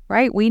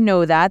 right? We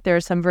know that there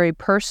are some very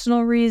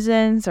personal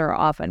reasons, or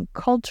often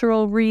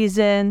cultural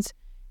reasons,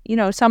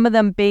 some of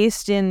them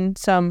based in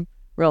some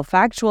real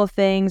factual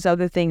things,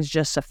 other things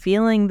just a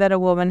feeling that a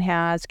woman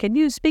has. Can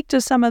you speak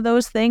to some of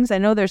those things? I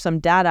know there's some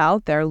data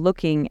out there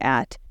looking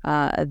at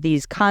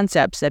these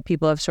concepts that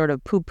people have sort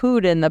of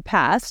poo-pooed in the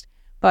past,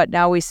 But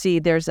now we see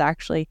there's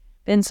actually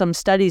been some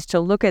studies to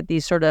look at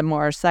these sort of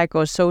more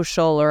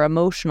psychosocial or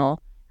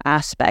emotional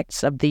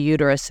aspects of the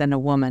uterus in a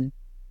woman.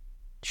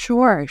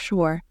 Sure.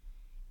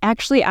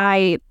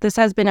 Actually, this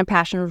has been a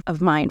passion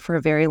of mine for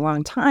a very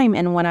long time.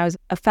 And when I was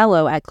a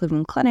fellow at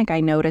Cleveland Clinic, I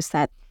noticed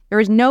that there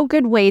is no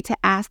good way to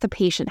ask the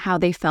patient how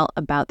they felt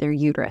about their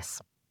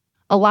uterus.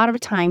 A lot of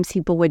times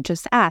people would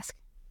just ask,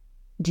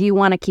 do you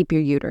want to keep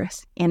your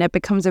uterus? And it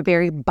becomes a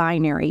very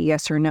binary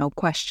yes or no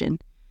question.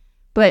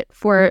 But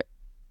for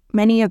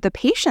many of the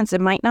patients,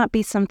 it might not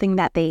be something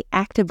that they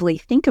actively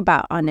think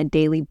about on a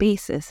daily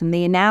basis. And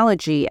the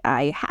analogy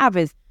I have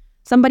is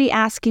somebody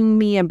asking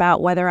me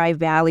about whether I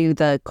value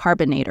the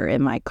carbonator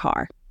in my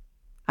car.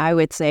 I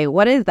would say,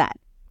 what is that?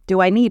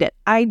 Do I need it?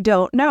 I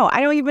don't know.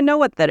 I don't even know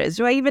what that is.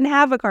 Do I even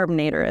have a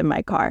carbonator in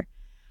my car?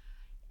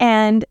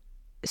 And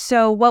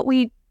so what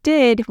we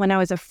did when I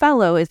was a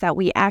fellow is that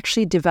we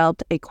actually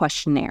developed a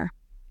questionnaire,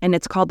 and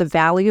it's called the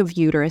Value of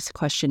Uterus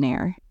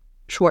Questionnaire.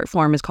 Short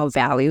form is called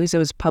Values. It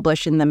was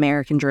published in the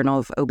American Journal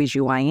of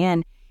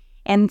OBGYN,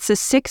 and it's a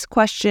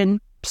 6-question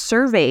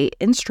survey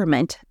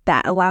instrument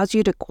that allows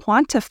you to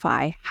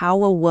quantify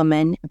how a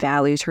woman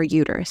values her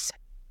uterus.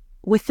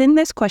 Within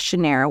this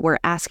questionnaire, we're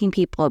asking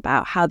people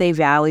about how they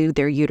value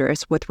their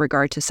uterus with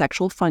regard to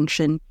sexual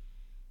function,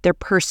 their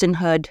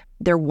personhood,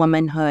 their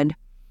womanhood,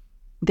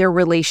 their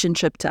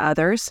relationship to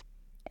others,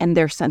 and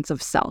their sense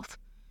of self.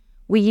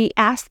 We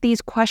ask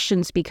these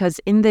questions because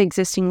in the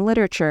existing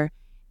literature,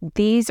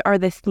 these are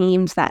the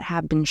themes that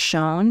have been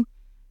shown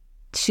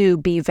to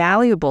be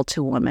valuable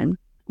to women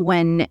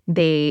when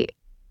they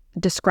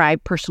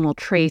describe personal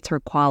traits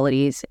or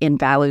qualities and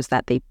values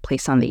that they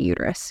place on the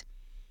uterus.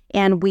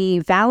 And we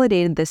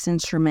validated this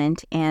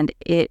instrument, and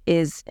it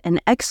is an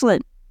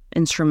excellent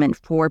instrument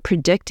for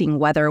predicting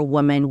whether a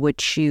woman would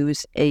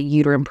choose a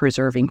uterine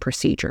preserving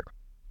procedure.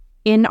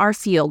 In our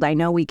field, I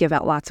know we give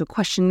out lots of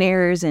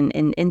questionnaires and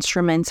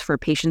instruments for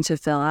patients to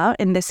fill out,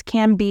 and this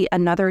can be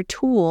another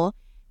tool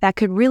that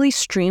could really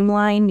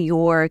streamline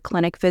your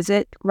clinic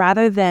visit.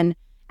 Rather than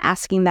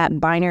asking that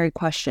binary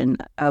question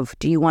of,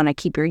 do you want to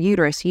keep your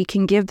uterus? You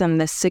can give them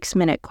this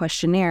 6-minute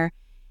questionnaire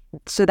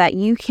so that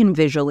you can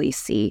visually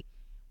see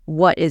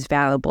what is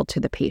valuable to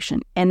the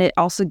patient. And it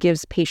also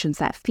gives patients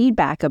that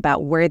feedback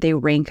about where they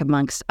rank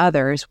amongst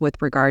others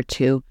with regard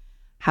to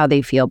how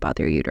they feel about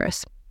their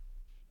uterus.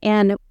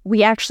 And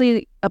we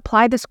actually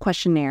applied this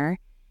questionnaire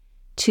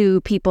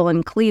to people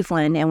in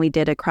Cleveland, and we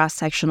did a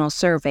cross-sectional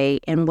survey.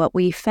 And what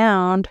we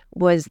found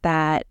was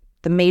that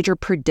the major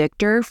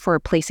predictor for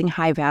placing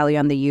high value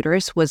on the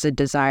uterus was a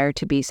desire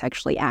to be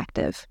sexually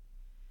active.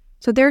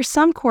 So there's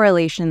some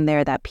correlation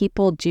there that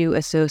people do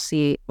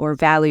associate or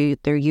value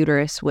their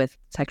uterus with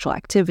sexual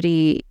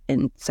activity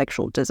and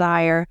sexual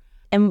desire.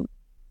 And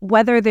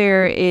whether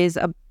there is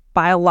a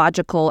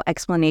biological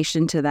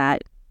explanation to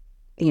that,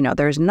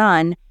 there's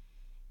none,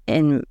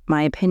 in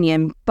my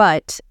opinion,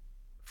 but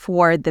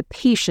for the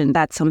patient,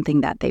 that's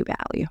something that they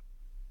value.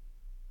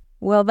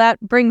 Well, that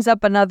brings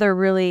up another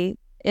really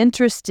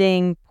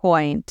interesting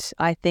point,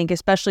 I think,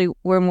 especially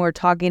when we're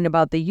talking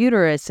about the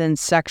uterus and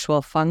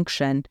sexual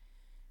function.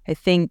 I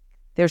think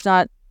there's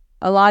not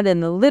a lot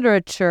in the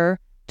literature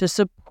to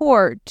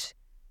support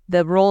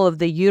the role of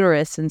the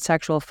uterus in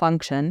sexual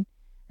function,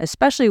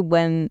 especially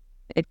when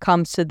it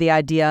comes to the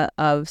idea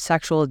of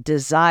sexual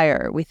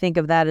desire. We think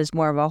of that as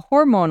more of a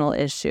hormonal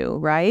issue,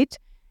 right?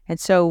 And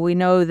so we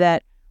know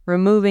that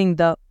removing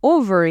the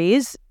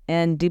ovaries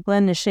and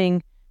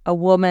deplenishing a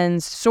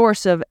woman's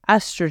source of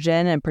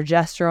estrogen and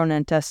progesterone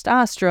and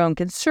testosterone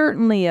can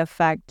certainly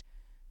affect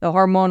the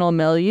hormonal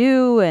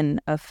milieu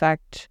and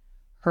affect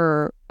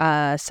her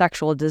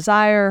sexual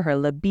desire, her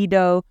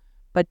libido,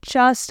 but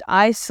just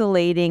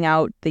isolating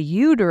out the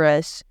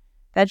uterus,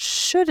 that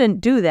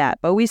shouldn't do that.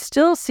 But we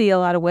still see a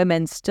lot of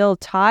women still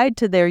tied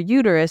to their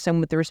uterus and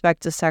with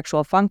respect to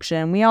sexual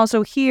function. We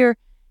also hear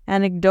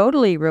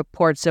anecdotally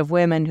reports of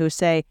women who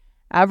say,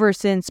 ever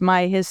since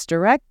my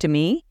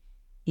hysterectomy,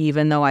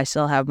 even though I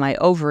still have my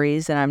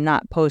ovaries and I'm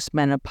not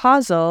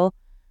postmenopausal,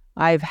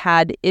 I've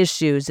had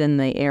issues in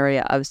the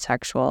area of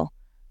sexual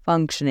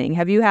functioning.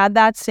 Have you had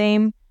that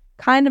same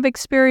kind of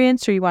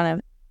experience, or you want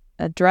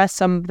to address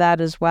some of that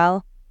as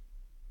well?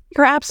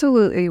 You're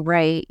absolutely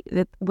right.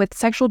 With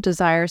sexual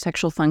desire,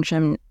 sexual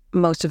function,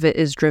 most of it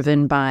is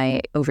driven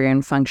by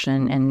ovarian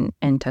function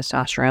and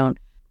testosterone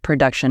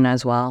production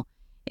as well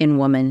in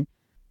women.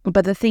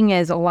 But the thing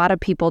is, a lot of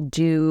people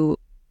do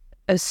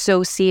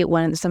associate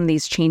some of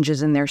these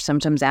changes in their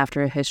symptoms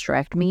after a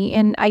hysterectomy.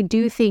 And I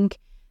do think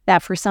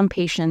that for some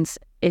patients,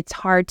 it's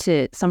hard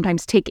to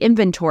sometimes take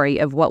inventory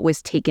of what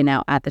was taken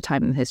out at the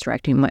time of the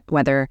hysterectomy,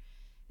 whether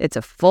it's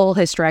a full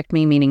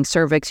hysterectomy, meaning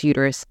cervix,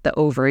 uterus, the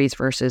ovaries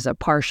versus a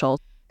partial.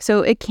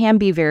 So it can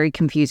be very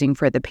confusing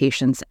for the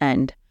patient's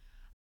end.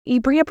 You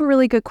bring up a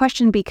really good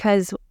question,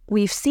 because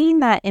we've seen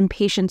that in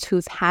patients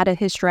who've had a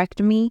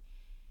hysterectomy,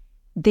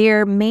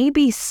 there may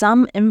be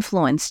some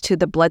influence to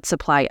the blood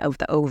supply of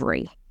the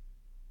ovary.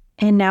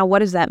 And now what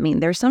does that mean?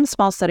 There's some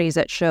small studies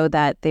that show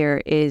that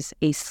there is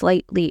a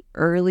slightly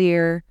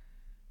earlier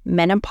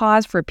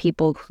menopause for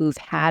people who've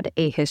had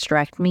a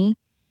hysterectomy,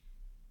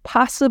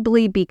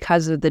 possibly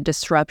because of the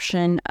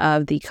disruption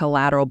of the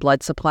collateral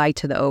blood supply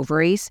to the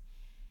ovaries.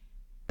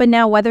 But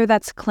now whether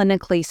that's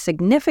clinically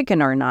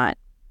significant or not,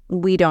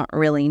 we don't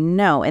really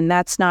know. And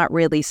that's not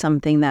really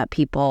something that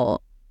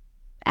people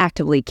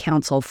actively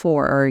counsel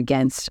for or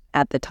against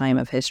at the time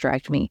of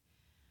hysterectomy.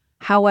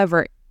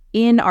 However,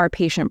 in our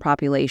patient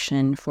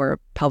population for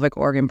pelvic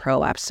organ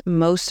prolapse,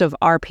 most of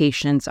our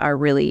patients are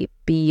really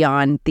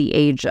beyond the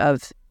age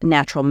of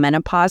natural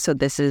menopause, so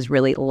this is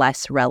really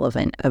less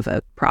relevant of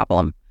a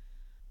problem.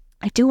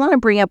 I do want to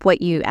bring up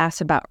what you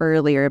asked about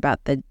earlier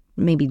about the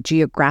maybe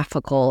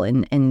geographical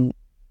and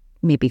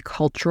maybe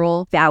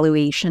cultural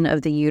valuation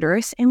of the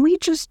uterus, and we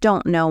just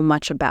don't know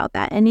much about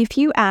that. And if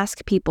you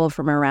ask people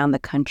from around the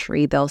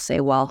country, they'll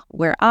say, well,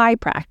 where I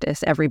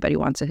practice, everybody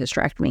wants a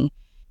hysterectomy,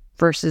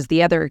 versus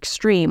the other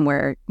extreme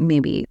where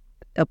maybe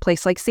a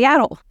place like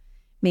Seattle,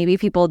 maybe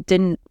people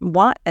didn't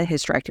want a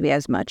hysterectomy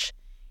as much.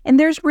 And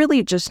there's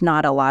really just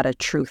not a lot of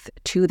truth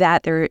to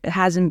that. There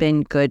hasn't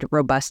been good,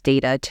 robust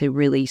data to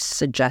really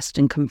suggest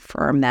and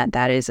confirm that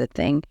that is a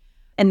thing.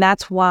 And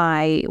that's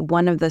why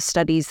one of the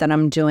studies that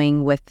I'm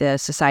doing with the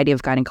Society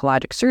of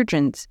Gynecologic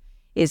Surgeons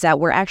is that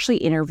we're actually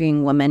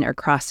interviewing women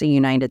across the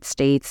United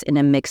States in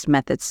a mixed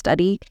method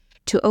study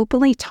to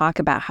openly talk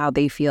about how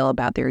they feel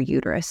about their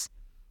uterus.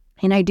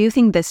 And I do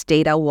think this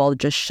data will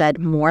just shed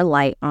more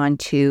light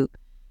onto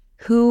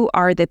who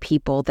are the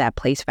people that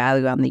place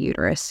value on the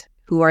uterus,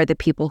 who are the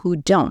people who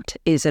don't.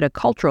 Is it a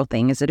cultural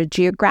thing? Is it a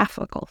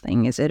geographical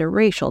thing? Is it a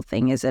racial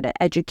thing? Is it an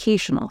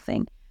educational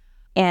thing?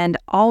 And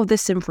all of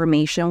this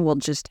information will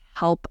just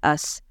help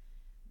us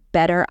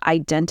better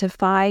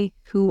identify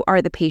who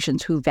are the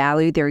patients who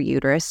value their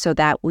uterus so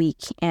that we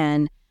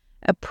can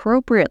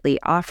appropriately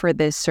offer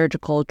this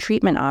surgical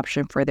treatment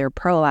option for their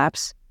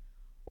prolapse.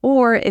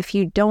 Or if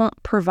you don't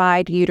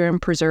provide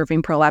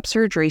uterine-preserving prolapse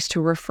surgeries, to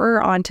refer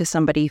on to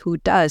somebody who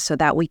does so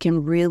that we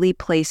can really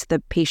place the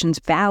patient's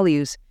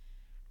values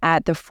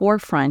at the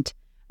forefront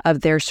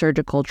of their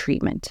surgical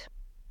treatment.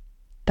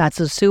 That's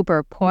a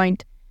super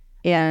point,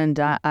 and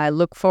I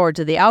look forward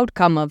to the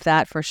outcome of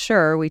that for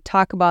sure. We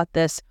talk about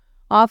this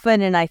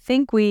often, and I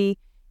think we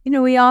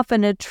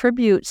often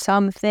attribute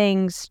some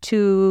things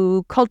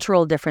to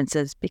cultural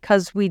differences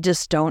because we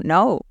just don't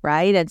know,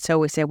 right? And so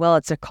we say, well,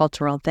 it's a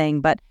cultural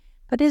thing, but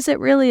is it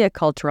really a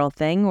cultural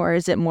thing, or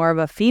is it more of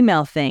a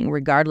female thing,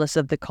 regardless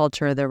of the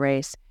culture or the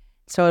race?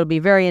 So it'll be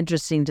very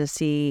interesting to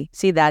see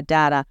that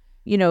data.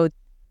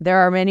 There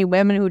are many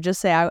women who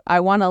just say, I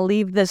want to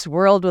leave this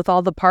world with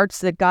all the parts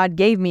that God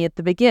gave me at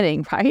the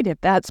beginning, right? If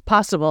that's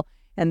possible.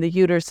 And the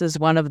uterus is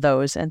one of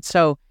those. And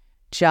so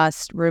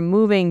just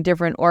removing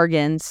different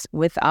organs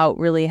without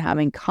really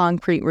having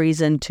concrete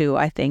reason to,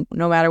 I think,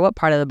 no matter what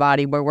part of the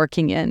body we're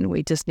working in,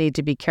 we just need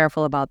to be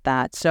careful about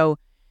that. So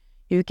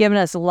you've given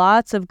us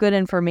lots of good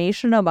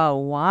information about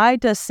why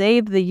to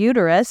save the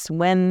uterus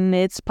when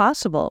it's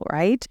possible,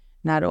 right?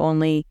 Not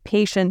only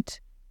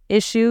patient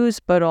issues,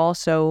 but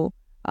also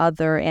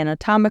other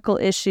anatomical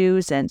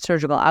issues and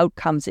surgical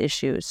outcomes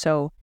issues.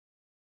 So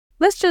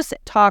let's just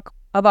talk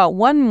about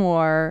one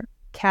more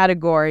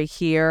category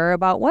here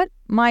about what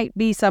might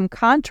be some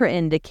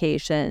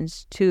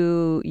contraindications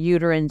to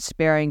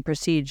uterine-sparing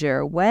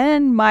procedure.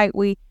 When might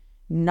we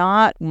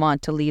not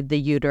want to leave the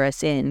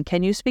uterus in?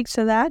 Can you speak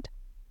to that?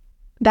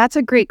 That's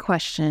a great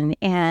question,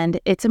 and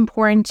it's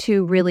important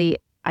to really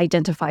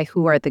identify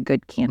who are the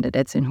good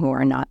candidates and who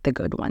are not the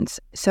good ones.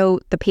 So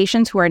the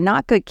patients who are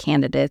not good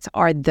candidates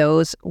are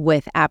those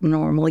with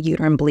abnormal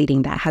uterine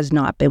bleeding that has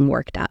not been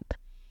worked up.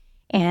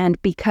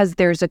 And because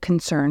there's a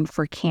concern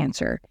for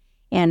cancer,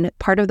 and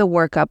part of the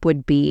workup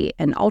would be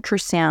an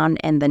ultrasound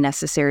and the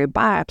necessary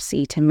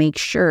biopsy to make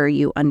sure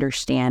you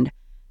understand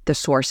the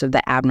source of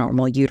the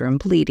abnormal uterine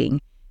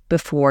bleeding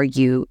before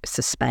you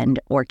suspend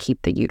or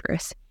keep the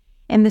uterus.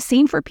 And the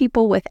same for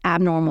people with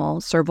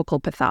abnormal cervical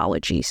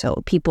pathology,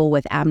 so people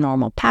with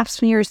abnormal pap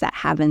smears that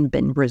haven't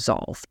been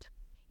resolved.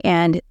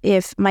 And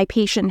if my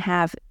patient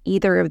have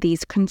either of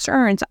these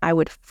concerns, I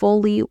would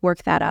fully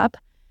work that up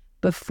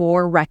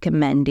before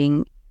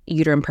recommending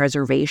uterine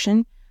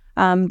preservation.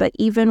 But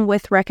even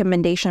with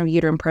recommendation of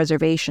uterine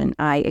preservation,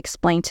 I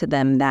explain to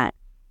them that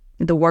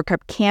the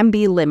workup can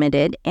be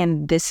limited,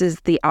 and this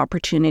is the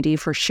opportunity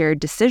for shared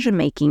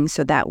decision-making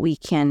so that we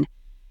can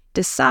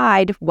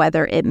decide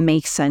whether it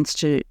makes sense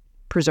to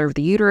preserve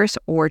the uterus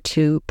or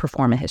to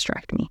perform a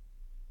hysterectomy.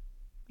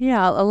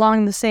 Yeah,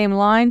 along the same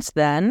lines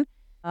then,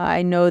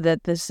 I know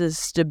that this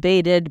is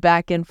debated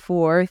back and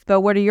forth, but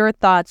what are your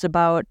thoughts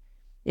about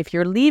if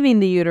you're leaving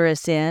the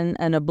uterus in,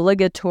 an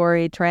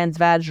obligatory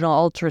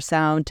transvaginal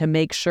ultrasound to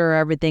make sure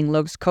everything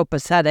looks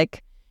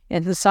copacetic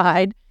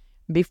inside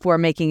before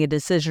making a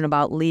decision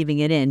about leaving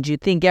it in? Do you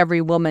think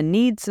every woman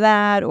needs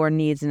that or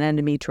needs an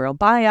endometrial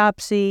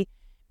biopsy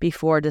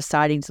before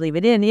deciding to leave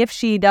it in if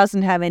she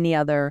doesn't have any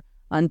other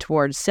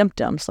untoward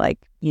symptoms like,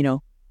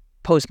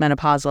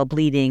 postmenopausal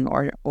bleeding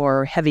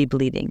or heavy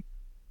bleeding?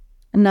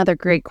 Another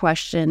great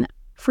question.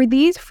 For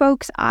these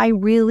folks, I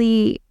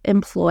really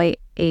employ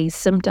a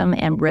symptom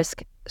and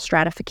risk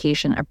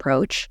stratification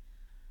approach.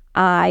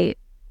 I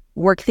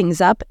work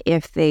things up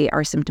if they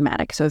are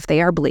symptomatic. So if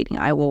they are bleeding,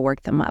 I will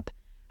work them up.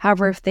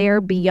 However, if they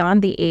are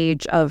beyond the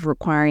age of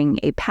requiring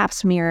a pap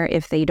smear,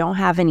 if they don't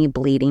have any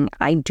bleeding,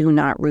 I do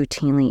not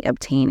routinely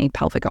obtain a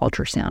pelvic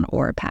ultrasound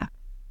or a pap.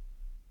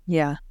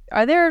 Yeah.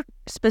 Are there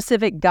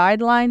specific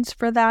guidelines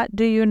for that,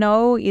 do you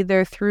know,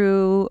 either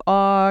through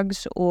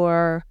OGS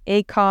or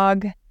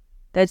ACOG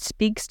that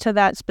speaks to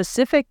that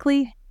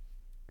specifically?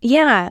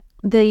 Yeah,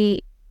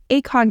 the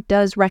ACOG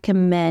does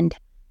recommend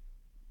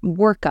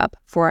workup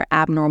for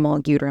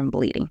abnormal uterine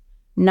bleeding.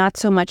 Not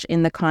so much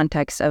in the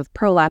context of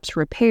prolapse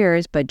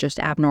repairs, but just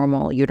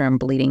abnormal uterine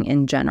bleeding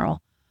in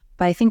general.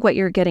 But I think what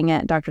you're getting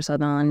at, Dr.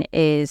 Sutherland,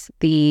 is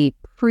the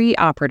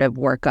preoperative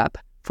workup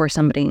for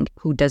somebody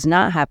who does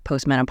not have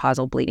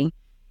postmenopausal bleeding.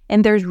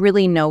 And there's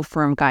really no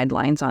firm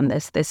guidelines on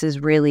this. This is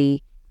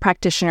really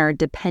practitioner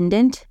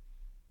dependent.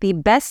 The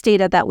best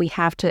data that we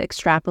have to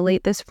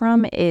extrapolate this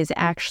from is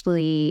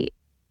actually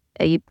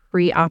a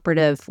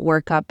preoperative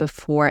workup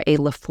before a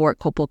Lefort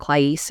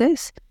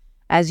colpocliasis.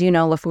 As you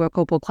know, Lefort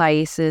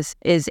colpocliasis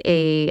is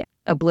a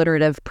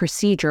obliterative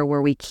procedure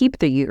where we keep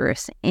the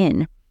uterus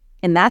in.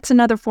 And that's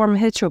another form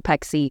of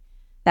hysteropexy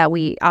that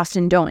we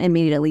often don't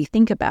immediately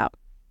think about.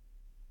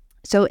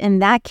 So in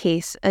that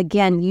case,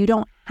 again, you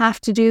don't have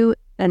to do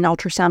an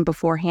ultrasound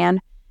beforehand.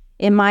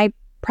 In my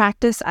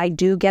practice, I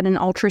do get an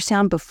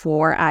ultrasound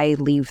before I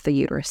leave the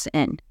uterus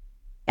in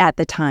at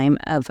the time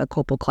of a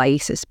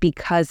colpocliasis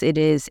because it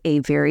is a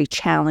very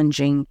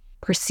challenging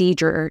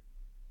procedure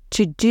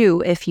to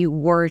do if you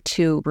were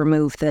to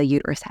remove the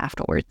uterus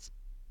afterwards.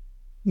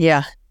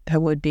 Yeah,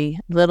 that would be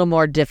a little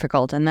more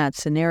difficult in that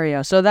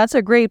scenario. So that's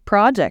a great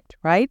project,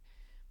 right?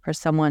 For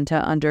someone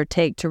to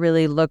undertake to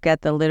really look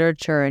at the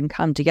literature and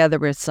come together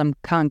with some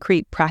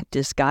concrete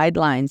practice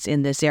guidelines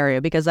in this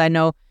area, because I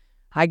know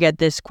I get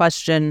this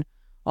question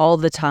all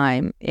the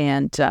time,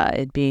 and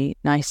it'd be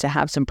nice to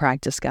have some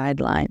practice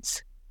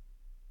guidelines.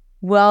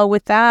 Well,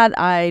 with that,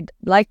 I'd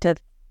like to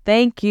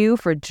thank you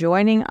for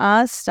joining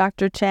us,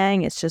 Dr.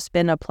 Chang. It's just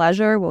been a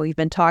pleasure. Well, we've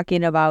been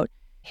talking about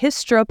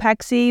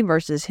hysteropexy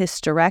versus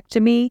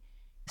hysterectomy,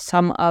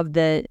 some of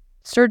the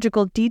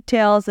surgical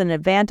details and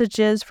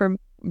advantages for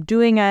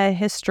doing a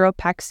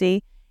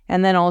hysteropexy,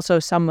 and then also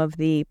some of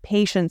the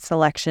patient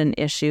selection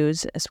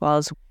issues, as well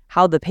as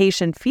how the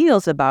patient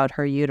feels about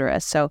her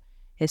uterus. So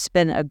it's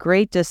been a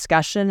great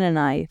discussion, and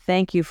I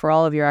thank you for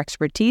all of your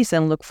expertise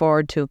and look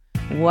forward to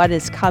what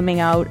is coming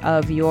out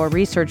of your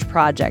research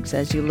projects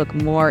as you look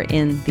more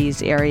in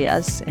these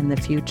areas in the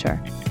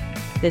future.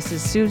 This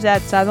is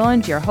Suzette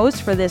Sutherland, your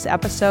host for this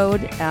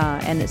episode,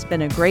 and it's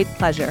been a great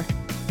pleasure.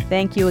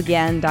 Thank you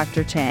again,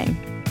 Dr. Chang.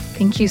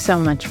 Thank you so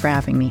much for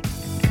having me.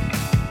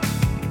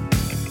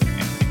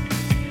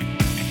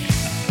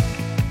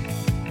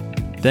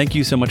 Thank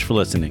you so much for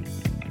listening.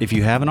 If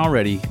you haven't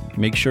already,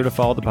 make sure to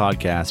follow the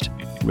podcast,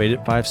 rate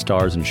it 5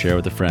 stars, and share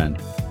with a friend.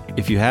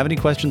 If you have any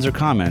questions or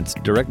comments,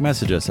 direct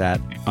message us at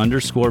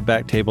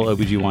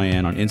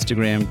 _BackTableOBGYN on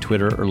Instagram,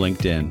 Twitter, or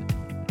LinkedIn.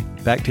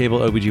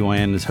 Backtable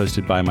OBGYN is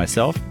hosted by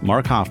myself,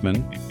 Mark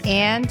Hoffman,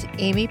 and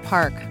Amy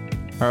Park.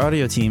 Our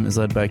audio team is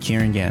led by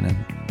Kieran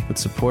Gannon, with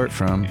support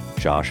from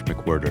Josh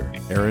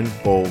McWhirter, Aaron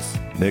Bowles,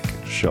 Nick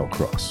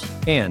Shellcross,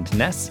 and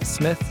Ness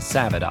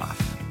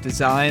Smith-Savadoff.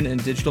 Design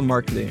and digital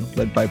marketing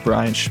led by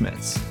Brian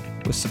Schmitz,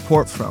 with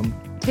support from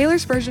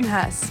Taylor's Version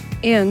Hess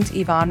and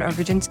Ivan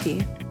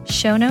Orgodzinsky.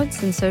 Show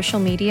notes and social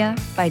media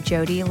by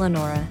Jody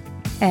Lenora.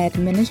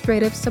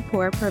 Administrative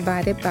support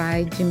provided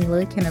by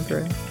Jamila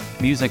Kennebrew.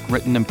 Music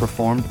written and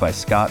performed by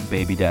Scott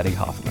Baby Daddy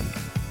Hoffman.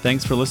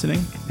 Thanks for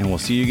listening, and we'll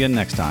see you again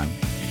next time.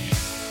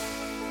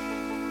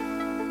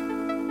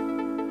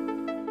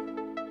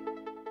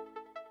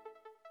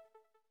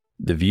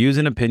 The views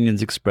and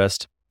opinions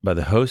expressed by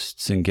the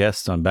hosts and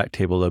guests on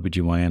Backtable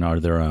OBGYN are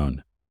their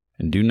own,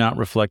 and do not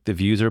reflect the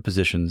views or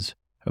positions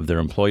of their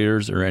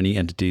employers or any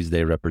entities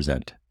they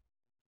represent.